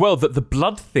interesting as well that the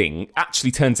blood thing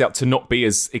actually turns out to not be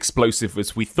as explosive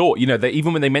as we thought.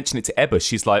 Even when they mention it to Ebba,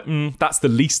 she's like, that's the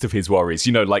least of his worries.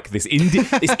 Like this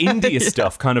India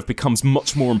stuff kind of becomes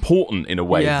much more important in a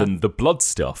way than the blood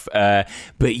stuff.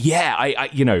 But yeah,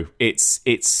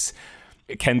 it's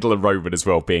Kendall and Roman as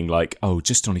well being like, "Oh,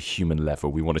 just on a human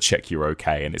level, we want to check you're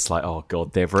okay." And it's like, oh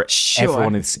god,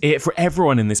 everyone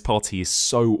in this party is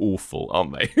so awful,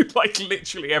 aren't they? Like,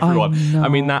 literally everyone. I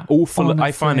mean, that awful.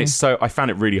 Honestly. I found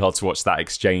it really hard to watch that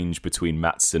exchange between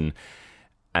Matsson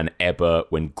and Ebba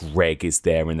when Greg is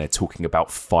there and they're talking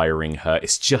about firing her.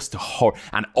 It's just a horror.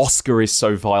 And Oscar is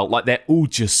so vile. Like, they're all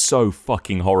just so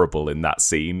fucking horrible in that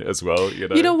scene as well.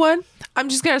 You know what? I'm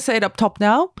just gonna say it up top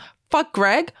now. Fuck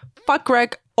Greg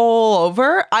all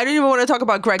over. I don't even want to talk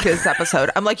about Greg this episode.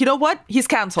 I'm like, you know what? He's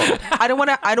cancelled. I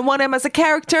don't want him as a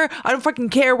character. I don't fucking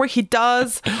care what he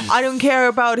does. I don't care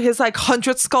about his like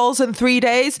 100 skulls in 3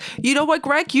 days. You know what,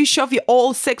 Greg? You shove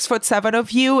all 6'7"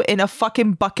 of you in a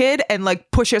fucking bucket and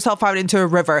like push yourself out into a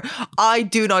river. I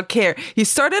do not care. He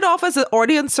started off as an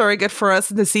audience surrogate for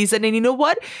us in the season, and you know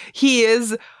what? He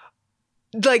is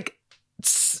like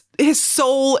his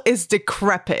soul is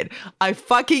decrepit. I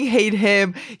fucking hate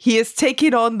him. He is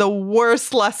taking on the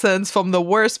worst lessons from the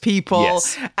worst people.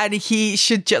 Yes. And he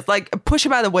should just like push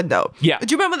him out the window. Yeah.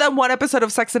 Do you remember that one episode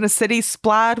of Sex and the City,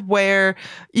 Splat, where,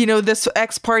 you know, this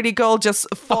ex-party girl just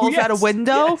falls out a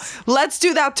window? Yes. Let's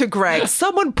do that to Greg.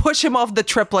 Someone push him off the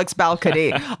triplex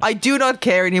balcony. I do not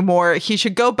care anymore. He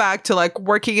should go back to like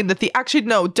working in the actually,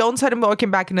 no, don't send him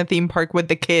working back in the theme park with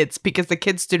the kids, because the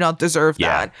kids do not deserve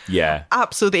that. Yeah.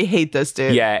 Absolutely hate this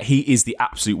dude. Yeah, he is the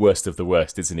absolute worst of the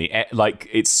worst, isn't he? Like,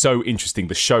 it's so interesting.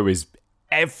 The show is,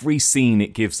 every scene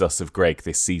it gives us of Greg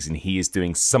this season, he is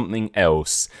doing something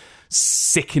else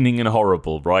sickening and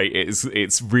horrible, right?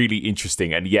 It's really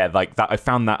interesting. And yeah, like that, I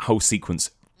found that whole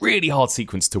sequence really hard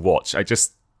sequence to watch.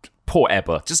 Poor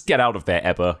Ebba. Just get out of there,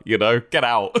 Ebba. You know, get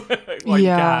out. You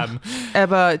can.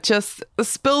 Ebba, just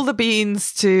spill the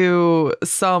beans to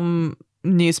some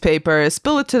newspaper,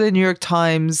 spill it to the New York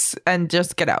Times, and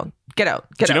just get out. Get out.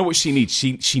 Do you know what she needs?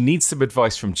 She needs some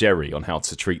advice from Jerry on how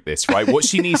to treat this, right? What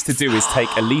she needs to do is take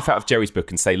a leaf out of Jerry's book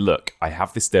and say, look, I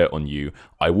have this dirt on you.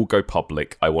 I will go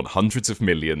public. I want hundreds of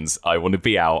millions. I want to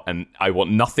be out, and I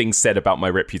want nothing said about my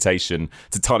reputation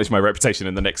to tarnish my reputation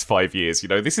in the next 5 years. You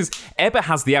know, Ebba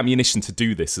has the ammunition to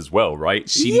do this as well, right?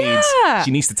 She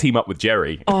needs to team up with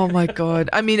Jerry. Oh my God.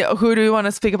 I mean, who do we want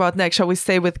to speak about next? Shall we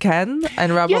stay with Ken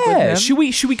and wrap up with him?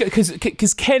 Should we go?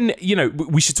 Because Ken, you know,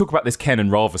 we should talk about this Ken and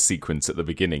Rava sequence at the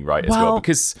beginning, right? As well,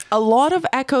 because a lot of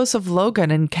echoes of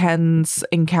Logan and Ken's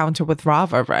encounter with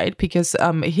Rava, right? Because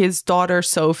his daughter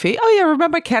Sophie. Oh yeah,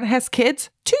 remember Ken has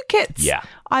kids, 2 kids. Yeah,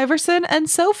 Iverson and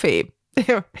Sophie.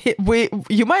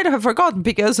 You might have forgotten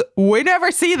because we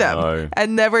never see them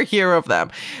and never hear of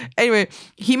them. Anyway,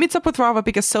 he meets up with Rava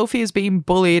because Sophie is being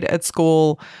bullied at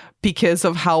school because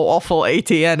of how awful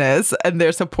ATN is and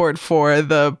their support for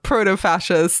the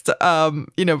proto-fascist,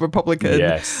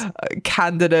 Republican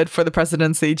candidate for the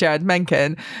presidency, Jared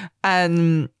Mencken.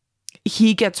 And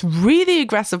he gets really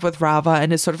aggressive with Rava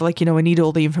and is sort of like, I need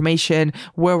all the information.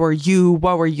 Where were you?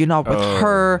 Why were you not with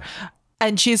her?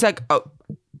 And she's like, oh,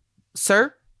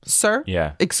 sir,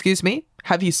 excuse me.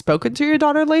 Have you spoken to your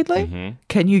daughter lately? Mm-hmm.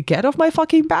 Can you get off my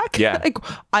fucking back? Yeah. Like,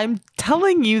 I'm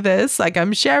telling you this, like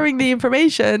I'm sharing the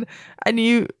information, and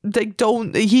you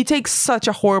don't. He takes such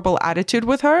a horrible attitude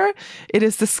with her. It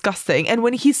is disgusting. And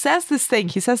when he says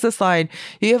this line,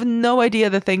 you have no idea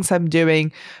the things I'm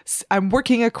doing. I'm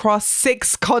working across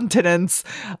 6 continents.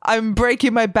 I'm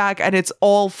breaking my back, and it's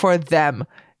all for them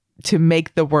to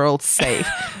make the world safe.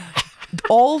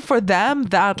 All for them,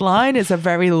 that line is a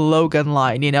very Logan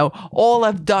line, all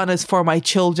I've done is for my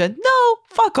children. No,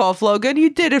 fuck off, Logan. You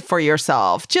did it for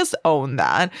yourself. Just own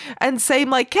that. And same,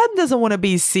 like, Ken doesn't want to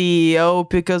be CEO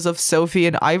because of Sophie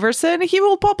and Iverson. He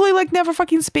will probably never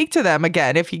fucking speak to them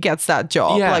again if he gets that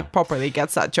job, properly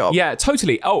gets that job. Yeah,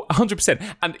 totally. Oh, 100%.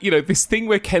 And, this thing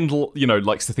where Kendall,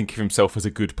 likes to think of himself as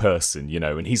a good person,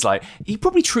 and he's like, he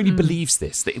probably truly believes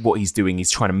this, that what he's doing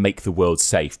is trying to make the world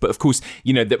safe. But of course,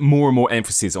 that more and more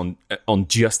emphasis on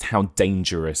just how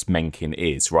dangerous Mencken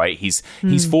is, right? He's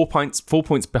 4 points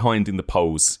behind in the polls,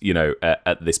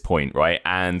 at this point, right?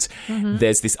 And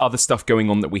there's this other stuff going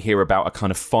on that we hear about, a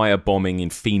kind of firebombing in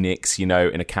Phoenix, in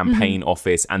a campaign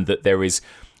office, and that there is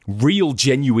real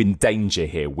genuine danger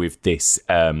here with this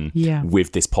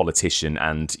politician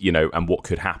and what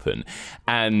could happen.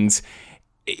 And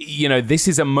this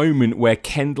is a moment where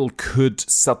Kendall could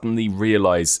suddenly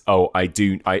realize,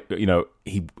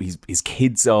 his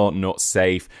kids are not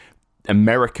safe.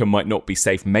 America might not be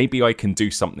safe. Maybe I can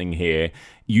do something here,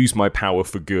 use my power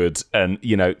for good, and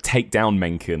take down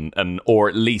Mencken, or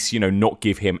at least not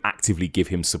actively give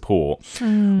him support.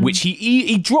 Which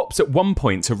he drops at one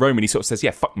point to Roman. He sort of says,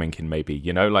 "Yeah, fuck Mencken, maybe,"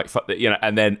 fuck that,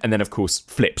 and then of course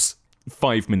flips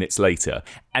 5 minutes later.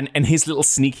 And his little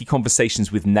sneaky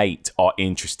conversations with Nate are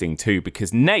interesting too,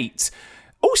 because Nate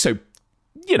also,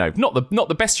 not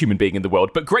the best human being in the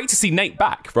world, but great to see Nate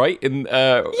back, right? And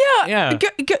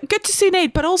good to see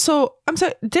Nate. But also, I'm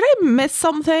sorry, did I miss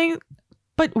something?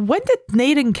 But when did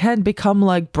Nate and Ken become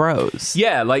like bros?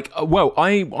 Yeah,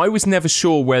 I was never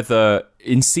sure whether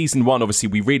in season 1, obviously,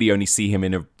 we really only see him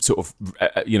in a sort of,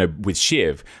 with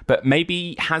Shiv. But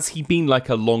maybe has he been like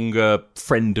a longer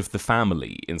friend of the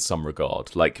family in some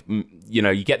regard? Like,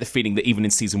 you get the feeling that even in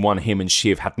season 1, him and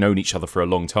Shiv had known each other for a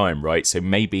long time, right? So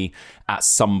maybe at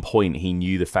some point he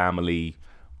knew the family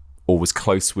or was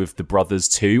close with the brothers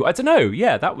too. I don't know.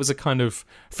 Yeah, that was a kind of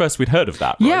first we'd heard of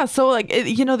that. Right? Yeah, so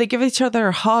they give each other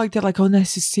a hug. They're like, "Oh,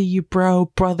 nice to see you,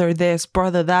 bro. Brother this,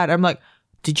 brother that." I'm like,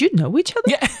 did you know each other?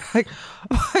 Yeah.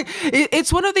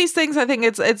 It's one of these things. I think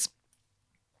it's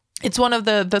it's one of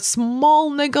the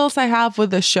small niggles I have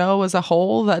with the show as a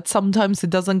whole, that sometimes it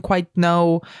doesn't quite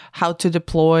know how to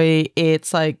deploy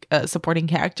its like supporting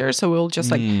characters. So we'll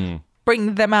just like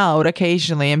bring them out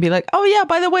occasionally and be like, oh yeah,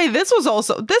 by the way, this is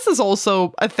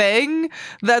also a thing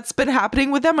that's been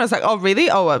happening with them. And I was like, oh really?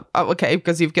 Oh, okay,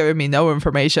 because you've given me no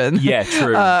information. Yeah,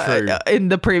 true. In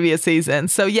the previous season.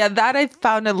 So yeah, that I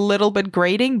found a little bit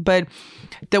grating, but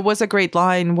there was a great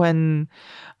line when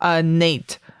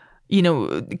Nate,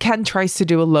 Ken tries to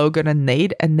do a Logan and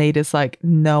Nate is like,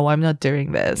 no, I'm not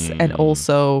doing this. And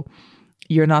also,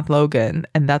 you're not Logan,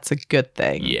 and that's a good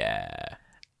thing. Yeah.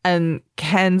 And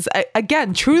Ken's,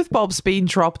 again, truth bombs being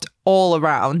dropped all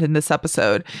around in this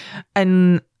episode.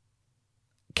 And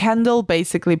Kendall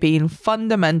basically being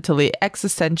fundamentally,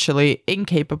 existentially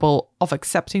incapable of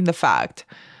accepting the fact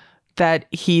that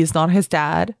he's not his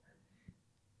dad,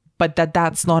 but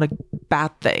that's not a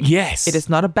bad thing. Yes. It is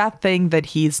not a bad thing that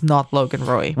he's not Logan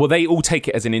Roy. Well, they all take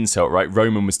it as an insult, right?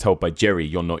 Roman was told by Jerry,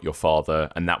 you're not your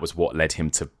father, and that was what led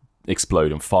him to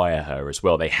explode and fire her as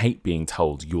well. They hate being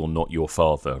told you're not your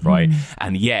father, right?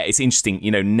 And yeah, it's interesting.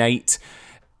 Nate...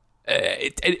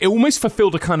 It almost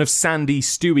fulfilled a kind of Sandy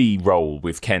Stewie role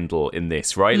with Kendall in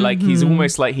this, right? Like he's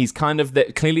almost like he's kind of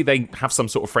clearly they have some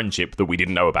sort of friendship that we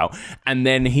didn't know about, and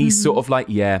then he's sort of like,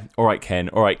 yeah, all right, Ken,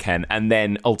 and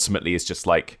then ultimately is just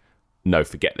like, no,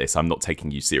 forget this, I'm not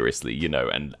taking you seriously,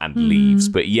 and leaves.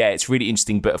 But yeah, it's really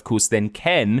interesting. But of course, then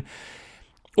Ken,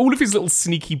 all of his little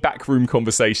sneaky backroom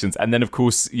conversations, and then of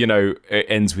course, it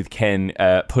ends with Ken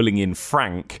pulling in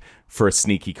Frank for a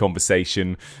sneaky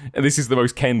conversation. And this is the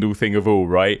most Kendall thing of all,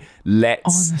 right?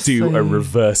 Let's do a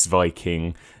reverse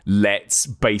Viking. Let's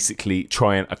basically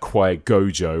try and acquire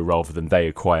Gojo rather than they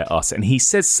acquire us. And he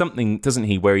says something, doesn't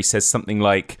he, where he says something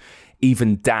like,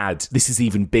 even Dad, this is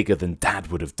even bigger than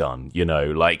Dad would have done,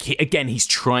 like he's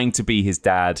trying to be his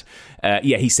dad.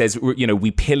 He says, we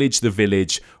pillage the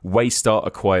village, Waystar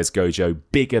acquires Gojo,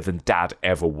 bigger than Dad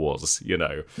ever was,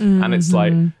 and it's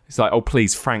like, oh,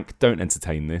 please, Frank, don't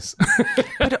entertain this.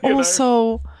 But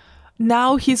also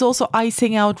now he's also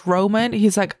icing out Roman.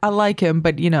 He's like, I like him,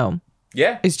 but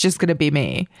yeah, it's just going to be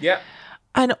me. Yeah.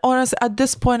 And honestly, at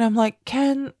this point, I'm like,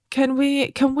 can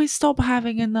we stop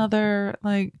having another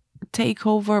like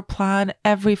takeover plan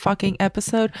every fucking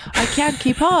episode? I can't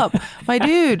keep up, my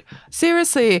dude.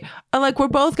 Seriously, like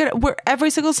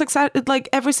every single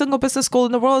business school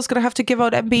in the world is gonna have to give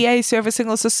out MBAs to every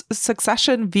single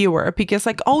Succession viewer because,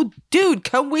 like, oh, dude,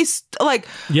 can we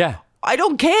yeah? I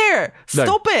don't care.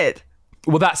 Stop it.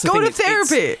 Well, that's the go thing. to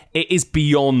therapy. It is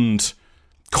beyond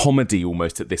comedy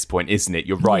almost at this point, isn't it?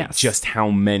 You're right. Yes. Just how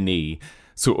many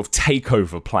sort of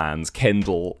takeover plans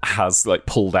Kendall has like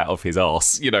pulled out of his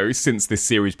arse, since this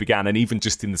series began, and even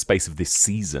just in the space of this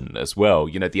season as well.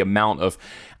 The amount of,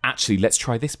 actually, let's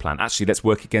try this plan. Actually, let's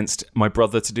work against my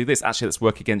brother to do this. Actually, let's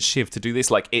work against Shiv to do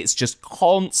this. Like, it's just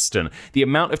constant. The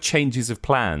amount of changes of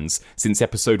plans since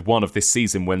episode 1 of this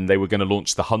season when they were going to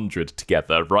launch the 100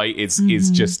 together, right? Is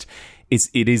just...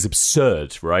 It is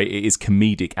absurd, right? It is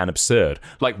comedic and absurd.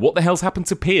 Like, what the hell's happened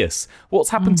to Pierce? What's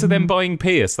happened to them buying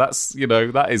Pierce? That's,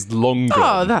 that is long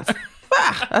gone. Oh,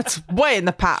 that's way in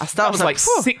the past. That was like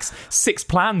six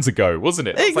plans ago, wasn't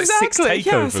it? That was exactly. Like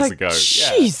 6 takeovers ago.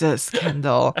 Jesus,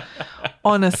 Kendall.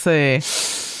 Honestly.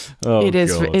 Oh, it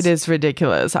is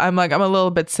ridiculous. I'm a little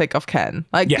bit sick of Ken.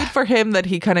 Like, good for him that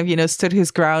he kind of, stood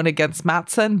his ground against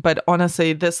Matsson. But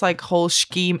honestly, this like whole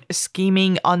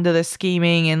scheming under the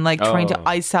scheming and like trying to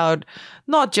ice out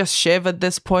not just Shiv at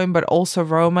this point, but also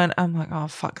Roman. I'm like, oh,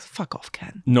 fuck off,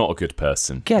 Ken. Not a good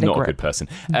person. Not a good person.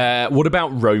 What about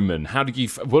Roman? How did you?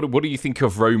 What do you think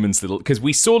of Roman's little? Because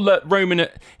we saw Roman.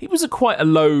 He was quite a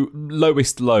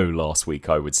lowest low last week,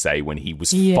 I would say, when he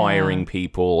was firing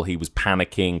people. He was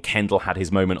panicking. Kendall had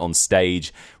his moment on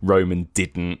stage. Roman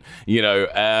didn't.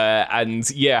 Apologies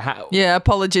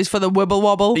for the wibble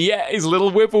wobble. Yeah, his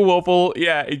little wibble wobble.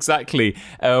 Yeah, exactly.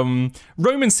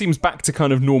 Roman seems back to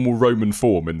kind of normal Roman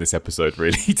form in this episode,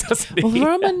 really, doesn't he? Well,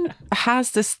 Roman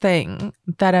has this thing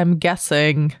that I'm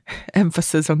guessing,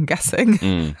 emphasis on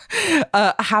guessing,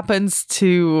 happens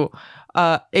to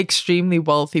extremely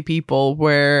wealthy people,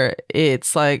 where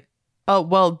it's like, oh,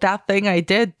 well, that thing I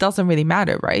did doesn't really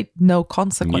matter, right? No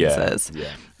consequences.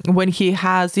 Yeah. When he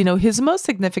has, his most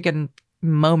significant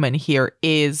moment here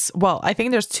is, well, I think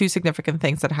there's 2 significant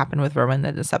things that happen with Roman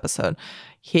in this episode.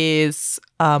 His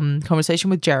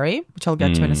conversation with Jerry, which I'll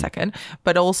get to in a second,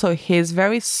 but also his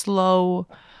very slow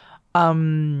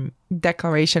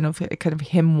declaration of kind of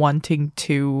him wanting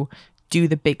to do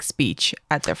the big speech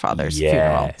at their father's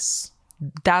funeral.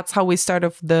 that's how we start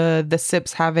off the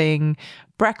Sips having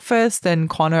breakfast and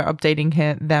Connor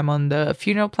updating them on the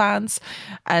funeral plans.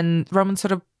 And Roman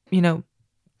sort of,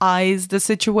 eyes the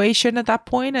situation at that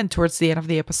point, and towards the end of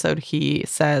the episode he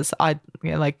says,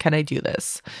 can I do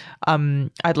this?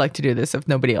 I'd like to do this if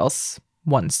nobody else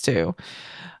wants to.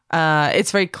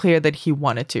 It's very clear that he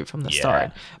wanted to from the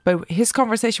start. But his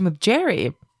conversation with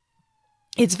Jerry,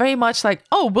 it's very much like,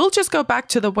 oh, we'll just go back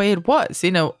to the way it was.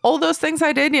 All those things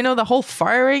I did, the whole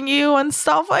firing you and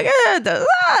stuff, like, it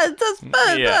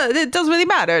doesn't really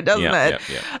matter, doesn't it?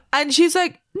 Yeah. And she's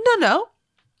like, no.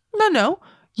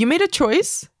 You made a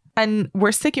choice. And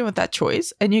we're sticking with that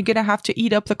choice, and you're going to have to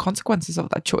eat up the consequences of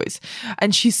that choice.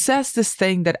 And she says this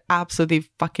thing that absolutely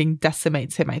fucking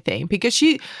decimates him, I think, because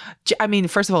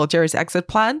first of all, Jerry's exit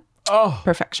plan,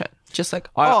 perfection. Just like,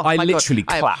 I literally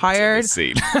God, clapped at this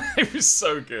scene. It was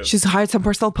so good. She's hired some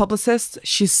personal publicists.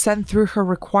 She's sent through her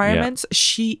requirements. Yeah.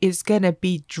 She is going to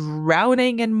be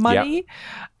drowning in money. Yep.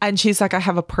 And she's like, I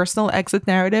have a personal exit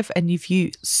narrative. And if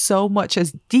you so much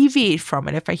as deviate from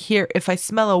it, if I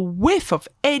smell a whiff of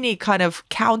any kind of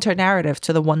counter narrative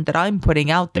to the one that I'm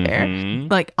putting out there,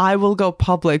 like, I will go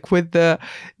public with the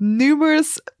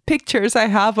numerous pictures I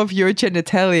have of your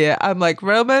genitalia. I'm like,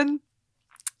 Roman,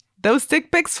 those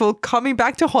dick pics will coming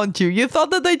back to haunt you. You thought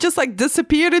that they just like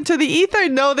disappeared into the ether?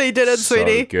 No, they didn't,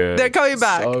 sweetie. Good. They're coming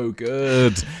back. So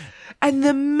good. And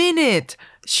the minute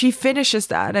she finishes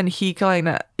that and she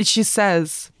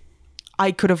says,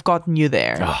 I could have gotten you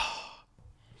there.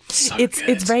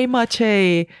 It's very much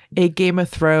a Game of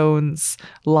Thrones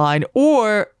line,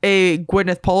 or a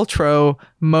Gwyneth Paltrow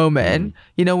moment,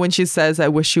 when she says, I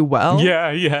wish you well.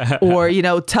 Yeah. Or,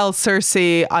 tell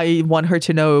Cersei I want her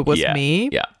to know it was me.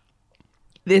 Yeah.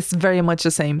 It's very much the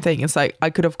same thing. It's like,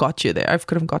 I could have got you there. I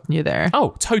could have gotten you there.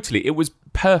 Oh, totally. It was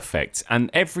perfect.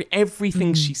 And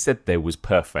everything she said there was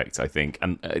perfect, I think.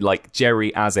 And like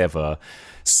Jerry, as ever,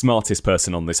 smartest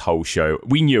person on this whole show.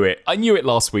 We knew it. I knew it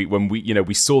last week when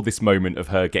we saw this moment of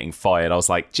her getting fired. I was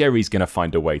like, Jerry's going to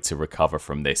find a way to recover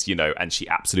from this, and she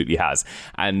absolutely has.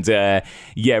 And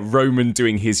Roman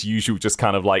doing his usual, just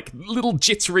kind of like little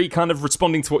jittery, kind of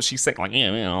responding to what she's saying, like,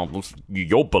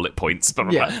 your bullet points, blah,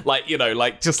 blah, blah.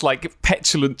 Like just like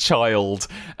petulant child,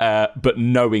 but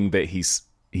knowing that he's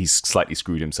slightly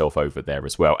screwed himself over there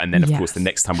as well. And then, of course, the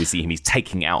next time we see him, he's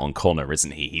taking it out on Connor,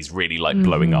 isn't he? He's really, like,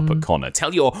 blowing up at Connor.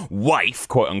 Tell your wife,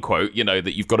 quote unquote,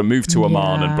 that you've got to move to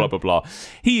Oman and blah, blah, blah.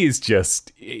 He's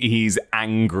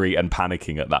angry and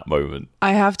panicking at that moment.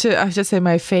 I have to say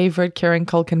my favorite Kieran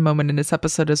Culkin moment in this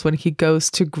episode is when he goes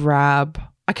to grab...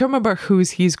 I can't remember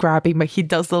he's grabbing, but he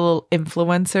does the little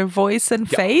influencer voice and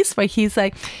face where he's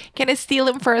like, can I steal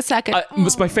him for a second? It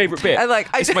was my favourite bit.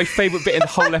 It's my favourite bit in the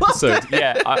whole episode.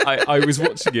 I was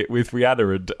watching it with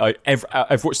Rihanna, and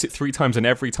I've watched it 3 times, and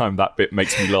every time that bit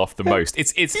makes me laugh the most.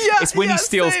 It's when he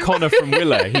steals Connor from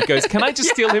Willa. He goes, can I just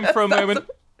steal him for a moment?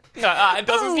 It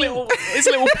does his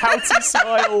little pouty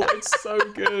smile. It's so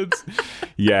good.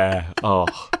 Yeah. Oh.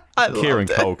 Kieran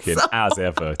Culkin, as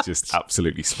ever, just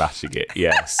absolutely smashing it.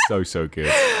 Yeah, so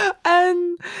good.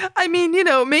 And I mean,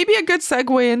 maybe a good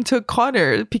segue into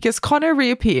Connor, because Connor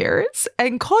reappears,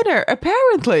 and Connor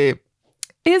apparently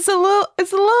is a little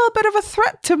bit of a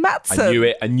threat to Matsson. I knew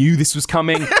it. I knew this was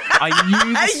coming. You're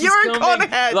a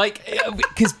Conhead. Like,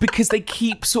 because they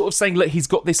keep sort of saying, look, he's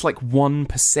got this like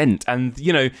 1%, and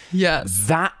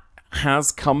that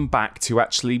has come back to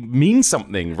actually mean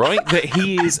something, right? That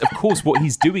he is, of course, what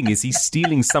he's doing is he's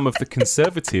stealing some of the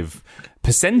conservative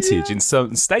percentage in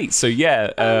certain states. So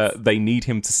they need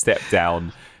him to step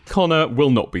down. Connor will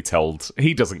not be told.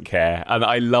 He doesn't care. And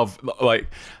I love,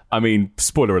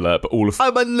 spoiler alert, but all of...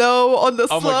 I'm a no on the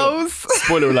slows.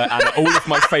 Spoiler alert, and all of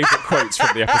my favourite quotes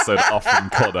from the episode are from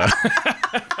Connor.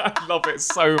 I love it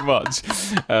so much.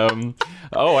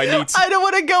 I don't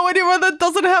want to go anywhere that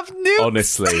doesn't have news.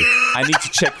 Honestly, I need to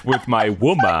check with my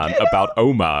woman about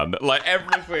Oman. Like,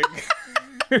 everything.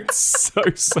 It's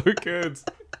so good.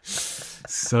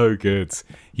 So good.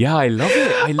 Yeah, I love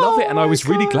it. And I was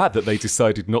really glad that they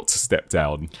decided not to step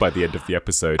down by the end of the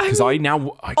episode, because I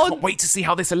can't wait to see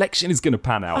how this election is going to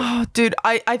pan out. Oh, dude,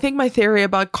 I think my theory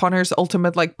about Connor's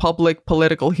ultimate public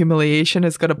political humiliation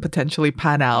is going to potentially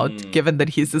pan out, given that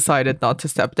he's decided not to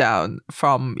step down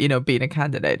from, being a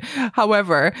candidate.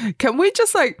 However, can we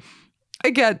just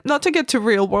again, not to get too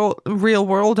real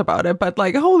world about it, but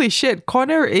holy shit,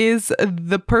 Connor is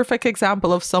the perfect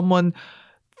example of someone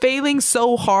failing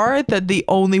so hard that the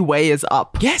only way is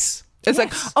up. Yes. It's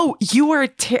like, oh, you are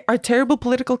a terrible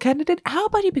political candidate? How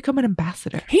about you become an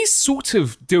ambassador? He's sort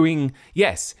of doing,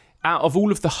 out of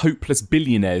all of the hopeless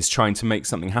billionaires trying to make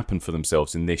something happen for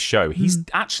themselves in this show, he's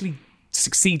actually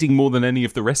succeeding more than any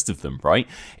of the rest of them, right?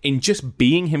 In just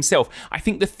being himself. I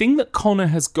think the thing that Connor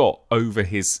has got over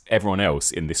everyone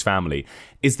else in this family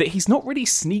is that he's not really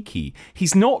sneaky.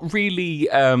 He's not really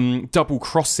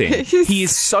double-crossing. He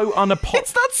is so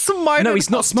It's not smart. No, he's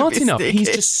not smart enough. He's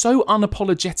just so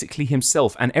unapologetically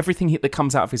himself, and everything that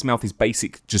comes out of his mouth is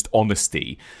basic, just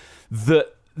honesty. That's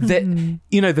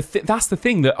the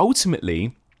thing, that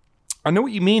ultimately, I know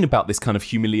what you mean about this kind of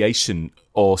humiliation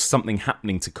or something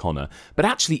happening to Connor, but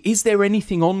actually, is there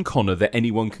anything on Connor that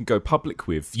anyone can go public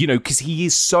with? Because he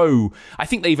is so... I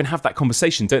think they even have that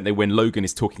conversation, don't they, when Logan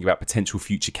is talking about potential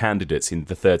future candidates in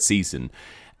the 3rd season,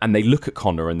 and they look at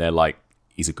Connor and they're like,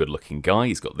 he's a good-looking guy,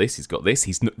 he's got this,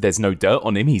 there's no dirt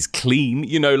on him, he's clean,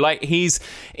 he's...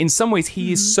 In some ways,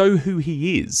 he is so who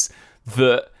he is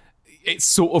that... It's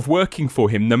sort of working for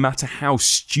him, no matter how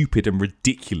stupid and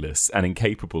ridiculous and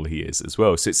incapable he is as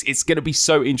well. So it's going to be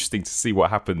so interesting to see what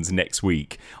happens next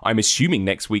week. I'm assuming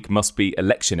next week must be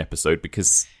election episode,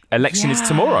 because election is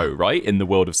tomorrow, right? In the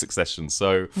world of Succession.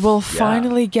 So we'll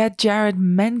finally get Jared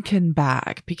Menken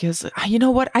back, because you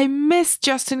know what? I miss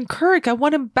Justin Kirk. I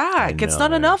want him back. It's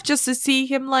not enough just to see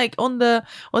him like on the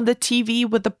TV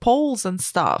with the polls and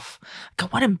stuff. I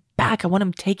want him back. I want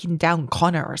him taking down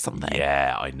Connor or something.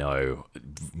 Yeah, I know.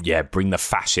 Yeah, bring the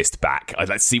fascist back.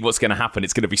 Let's see what's going to happen.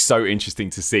 It's going to be so interesting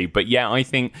to see. But yeah, I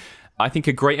think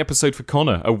a great episode for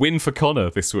Connor. A win for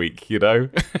Connor this week, He's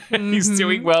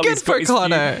doing well. Good for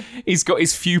Connor. He's got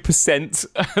his few percent,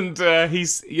 and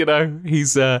he's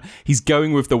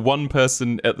going with the one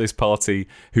person at this party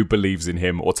who believes in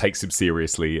him or takes him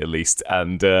seriously, at least.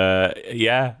 And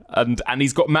and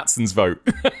he's got Matsson's vote.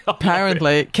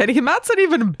 Apparently. Can Matsson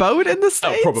even vote in the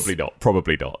States? Oh,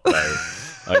 probably not. No.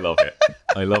 I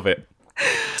love it.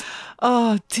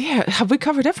 Oh dear, have we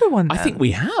covered everyone then? I think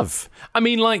we have. I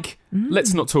mean,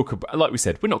 let's not talk about, like we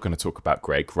said, we're not going to talk about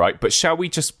Greg, right? But shall we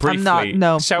just briefly...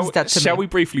 Shall we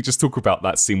briefly just talk about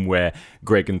that scene where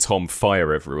Greg and Tom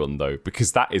fire everyone, though?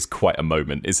 Because that is quite a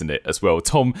moment, isn't it, as well?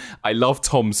 I love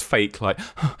Tom's fake,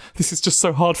 this is just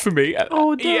so hard for me.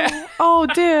 Oh dear, oh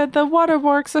dear, the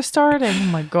waterworks are starting.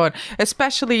 Oh my God.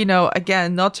 Especially,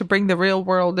 again, not to bring the real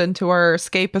world into our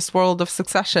escapist world of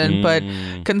Succession, but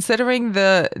considering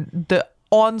the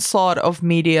onslaught of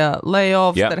media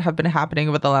layoffs that have been happening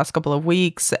over the last couple of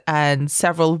weeks, and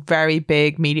several very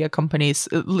big media companies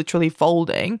literally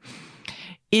folding,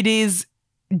 it is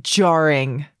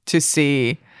jarring to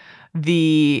see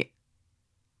the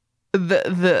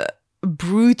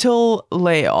brutal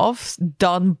layoffs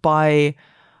done by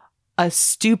a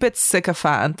stupid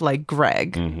sycophant like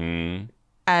Greg.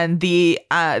 And the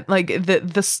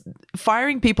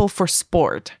firing people for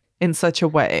sport in such a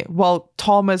way, while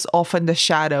Tom is off in the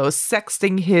shadows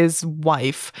sexting his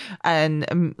wife and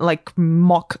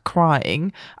mock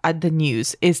crying at the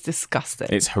news, is disgusting.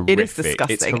 It's horrific. It is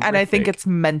disgusting, and I think it's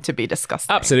meant to be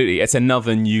disgusting. Absolutely. It's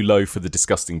another new low for the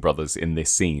Disgusting Brothers in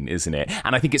this scene, isn't it?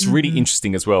 And I think it's really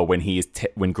interesting as well when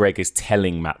when Greg is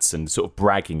telling Matsson, sort of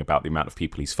bragging about the amount of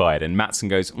people he's fired, and Matsson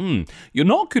goes, you're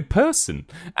not a good person.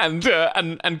 And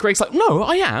Greg's like, no,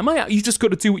 I am. You just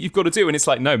got to do what you've got to do. And it's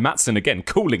like, no, Matsson, again,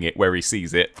 calling it where he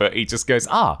sees it, but he just goes,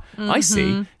 I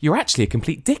see, you're actually a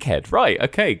complete dickhead, right?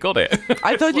 Okay, got it.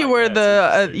 I thought you were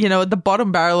the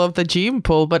bottom barrel of the gene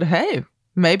pool, but hey,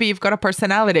 maybe you've got a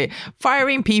personality.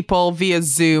 Firing people via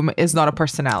Zoom is not a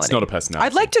personality. It's not a personality.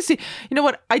 I'd like to see, you know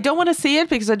what, I don't want to see it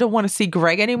because I don't want to see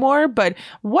Greg anymore, but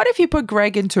what if you put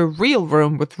Greg into a real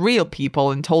room with real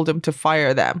people and told him to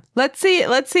fire them? Let's see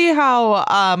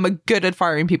how good at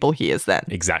firing people he is then.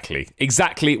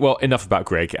 Exactly. Well, enough about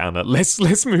Greg, Anna.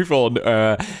 Let's move on.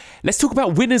 Let's talk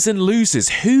about winners and losers.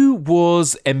 Who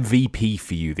was MVP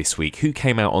for you this week? Who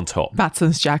came out on top?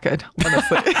 Matsson's jacket,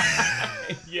 honestly.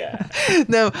 Yeah.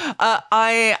 No,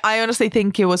 I honestly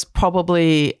think it was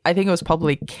probably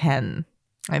Ken.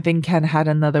 I think Ken had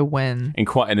another win in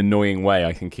quite an annoying way.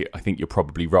 I think you're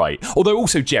probably right. Although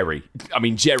also Jerry. I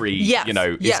mean, Jerry,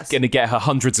 is going to get her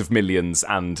hundreds of millions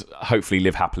and hopefully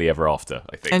live happily ever after,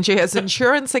 I think. And she has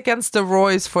insurance against the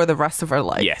Roys for the rest of her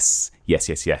life. Yes.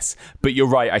 But you're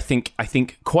right. I think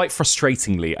quite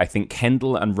frustratingly, I think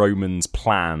Kendall and Roman's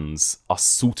plans are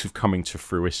sort of coming to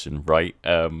fruition, right?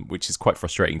 Which is quite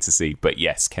frustrating to see. But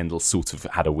yes, Kendall sort of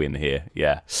had a win here.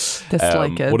 Yeah.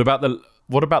 Dislike it.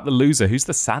 What about the loser? Who's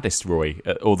the saddest Roy,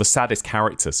 or the saddest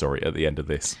character? Sorry, at the end of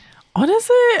this.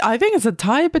 Honestly, I think it's a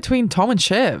tie between Tom and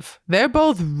Shiv. They're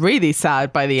both really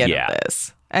sad by the end of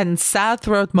this, and sad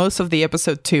throughout most of the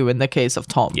episode too. In the case of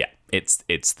Tom, yeah, It's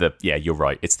you're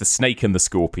right. It's the snake and the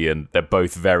scorpion. They're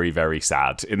both very, very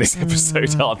sad in this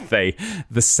episode, aren't they?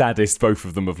 The saddest both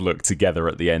of them have looked together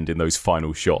at the end in those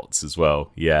final shots as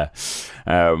well. Yeah.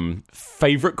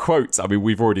 Favorite quotes? I mean,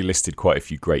 we've already listed quite a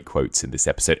few great quotes in this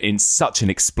episode. In such an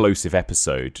explosive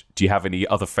episode, do you have any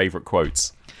other favorite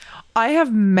quotes? I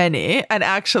have many, and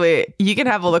actually, you can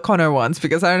have all the Connor ones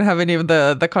because I don't have any of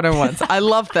the Connor ones. I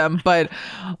love them, but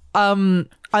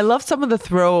I love some of the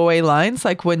throwaway lines,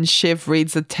 like when Shiv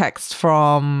reads a text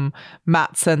from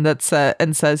Mattson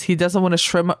and says he doesn't want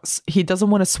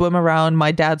to swim around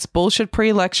my dad's bullshit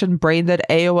pre-election brain dead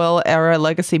AOL era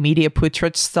legacy media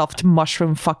putrid stuffed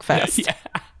mushroom fuckfest. Yeah.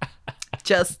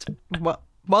 Just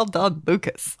well done,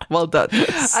 Lucas. Well done.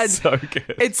 And so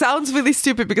good. It sounds really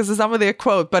stupid because it's not really a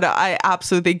quote, but I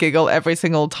absolutely giggle every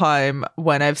single time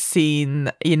when I've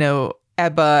seen,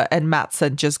 Ebba and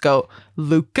Mattson just go,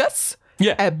 Lucas?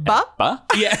 Yeah. Ebba?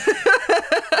 Yeah.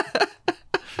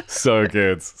 So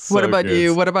good. What about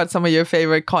you? What about some of your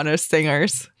favorite Connor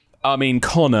stingers? I mean,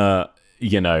 Connor,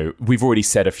 we've already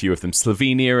said a few of them.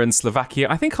 Slovenia and Slovakia.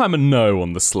 I think I'm a no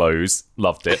on the slows.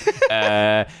 Loved it.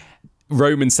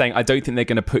 Roman saying, I don't think they're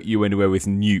going to put you anywhere with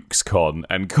nukes, Con.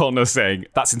 And Connor saying,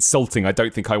 that's insulting. I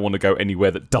don't think I want to go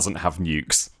anywhere that doesn't have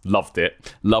nukes. Loved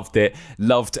it. Loved,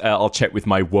 I'll check with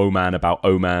my woe man about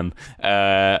Oman.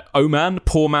 Oman,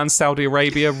 poor man Saudi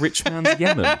Arabia, rich man's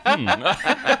Yemen.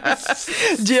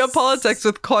 Geopolitics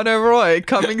with Connor Roy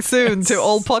coming soon to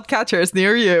all podcatchers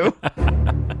near you.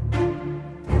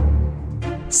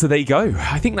 So there you go.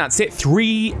 I think that's it.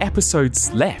 3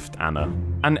 episodes left, Anna.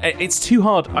 And it's too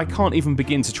hard. I can't even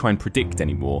begin to try and predict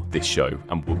anymore this show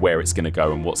and where it's going to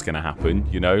go and what's going to happen.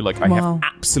 I have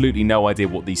absolutely no idea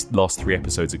what these last 3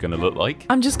 episodes are going to look like.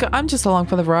 I'm just along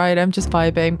for the ride. I'm just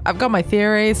vibing. I've got my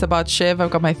theories about Shiv.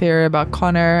 I've got my theory about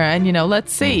Connor, and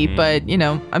let's see. But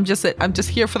I'm just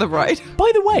here for the ride.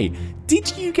 By the way,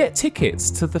 did you get tickets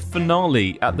to the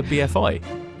finale at the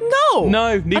BFI? No,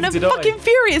 neither did I. And I'm fucking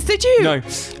furious. Did you? No.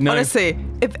 Honestly,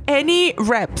 if any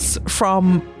reps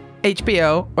from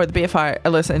HBO or the BFI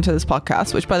are listening to this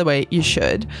podcast, which by the way you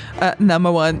should, #1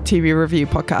 TV review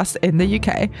podcast in the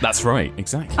UK. That's right,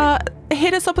 exactly.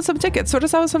 Hit us up with some tickets. Sort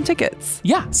us out with some tickets.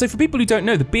 Yeah, so for people who don't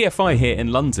know, the BFI here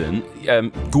in London,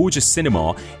 Gorgeous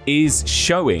Cinema, is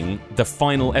showing the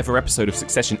final ever episode of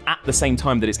Succession at the same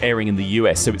time that it's airing in the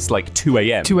US. So it's like 2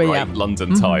 a.m. Right,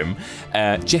 London time.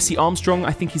 Jesse Armstrong,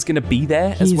 I think he's going to be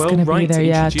there as well, right? He's going to be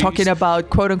there, talking about,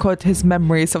 quote unquote, his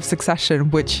memories of Succession,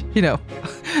 which,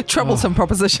 troublesome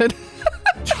proposition.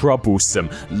 Troublesome.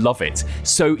 Love it.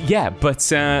 So, yeah, but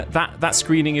that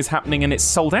screening is happening and it's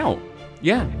sold out.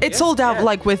 Yeah, it's sold out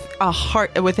like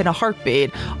within a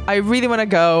heartbeat. I really want to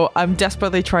go. I'm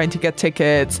desperately trying to get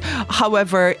tickets.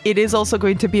 However, it is also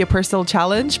going to be a personal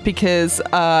challenge because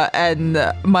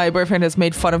and my boyfriend has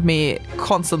made fun of me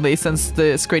constantly since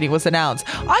the screening was announced.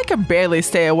 I can barely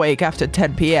stay awake after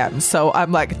 10 p.m. So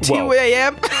I'm like 2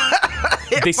 a.m.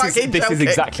 This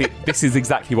is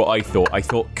exactly what I thought. I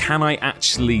thought, can I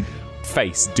actually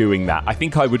face doing that? I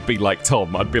think I would be like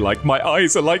Tom. I'd be like, my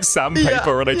eyes are like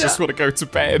sandpaper and I just want to go to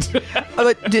bed.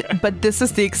 but this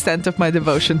is the extent of my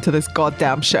devotion to this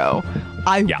goddamn show.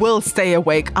 I will stay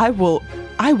awake. I will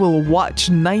watch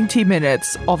 90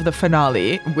 minutes of the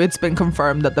finale. It's been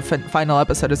confirmed that the final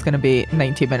episode is going to be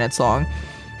 90 minutes long.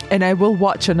 And I will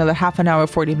watch another half an hour,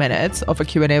 40 minutes of a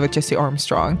Q&A with Jesse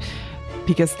Armstrong,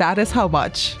 because that is how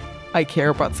much I care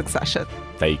about Succession.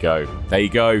 There you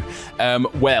go.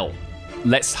 Well,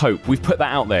 let's hope we've put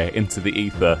that out there into the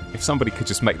ether. If somebody could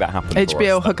just make that happen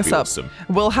HBO, for us, hook us up. Awesome.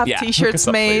 We'll have t-shirts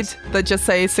made that just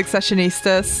say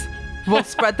Successionistas. We'll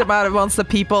spread them out amongst the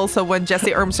people, so when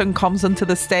Jesse Armstrong comes onto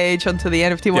the stage, onto the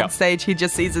NFT1 stage, he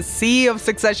just sees a sea of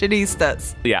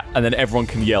Successionistas. Yeah, and then everyone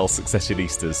can yell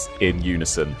Successionistas in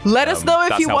unison. Let us know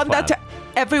if you want that to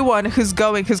everyone who's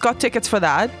got tickets for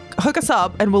that. Hook us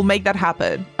up and we'll make that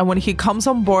happen. And when he comes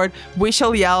on board, we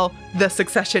shall yell the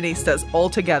Successionistas all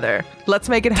together. Let's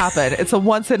make it happen. It's a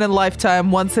once in a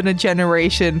lifetime, once in a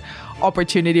generation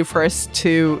opportunity for us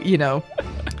to,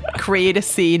 create a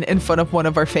scene in front of one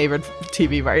of our favorite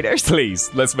TV writers.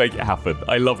 Please, let's make it happen.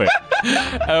 I love it.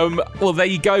 Well, there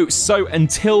you go. So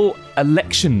until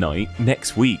election night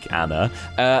next week, Anna,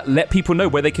 let people know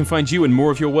where they can find you and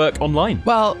more of your work online.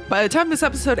 Well, by the time this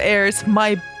episode airs,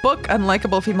 my book,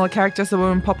 Unlikable Female Characters The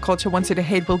Women Pop Culture Wants You to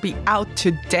Hate, will be out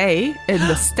today in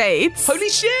the States. Holy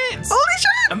shit!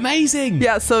 Amazing!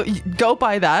 Yeah, so go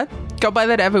buy that. Go buy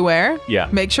that everywhere. Yeah.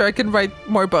 Make sure I can write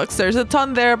more books. There's a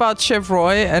ton there about Shiv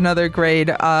Roy and other great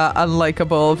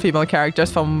unlikable female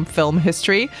characters from film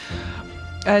history.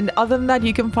 And other than that,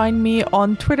 you can find me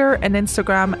on Twitter and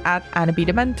Instagram at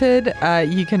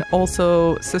AnnaBDemented. You can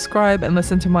also subscribe and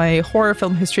listen to my horror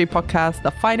film history podcast,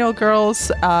 The Final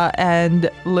Girls, and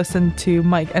listen to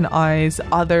Mike and I's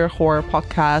other horror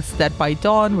podcast, Dead by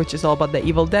Dawn, which is all about the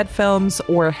Evil Dead films,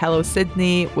 or Hello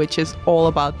Sydney, which is all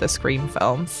about the Scream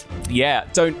films. Yeah,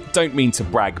 don't mean to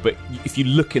brag, but if you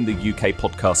look in the UK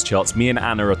podcast charts, me and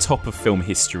Anna are top of film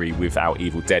history with our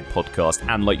Evil Dead podcast,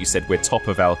 and like you said, we're top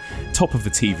of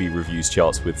the TV reviews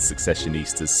charts with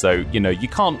Successionistas. So you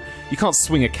can't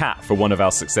swing a cat for one of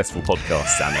our successful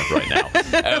podcasts, Anna, right now.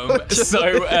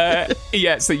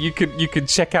 So you can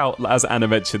check out, as Anna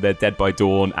mentioned, they're Dead by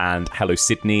Dawn and Hello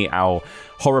Sydney, our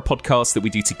horror podcast that we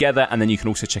do together, and then you can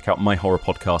also check out my horror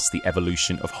podcast, The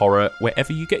Evolution of Horror,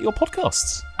 wherever you get your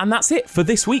podcasts. And that's it for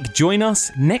this week. Join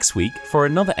us next week for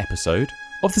another episode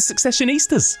of The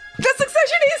Successionistas. The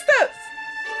Successionistas!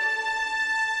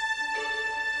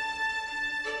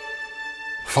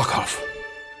 Fuck off.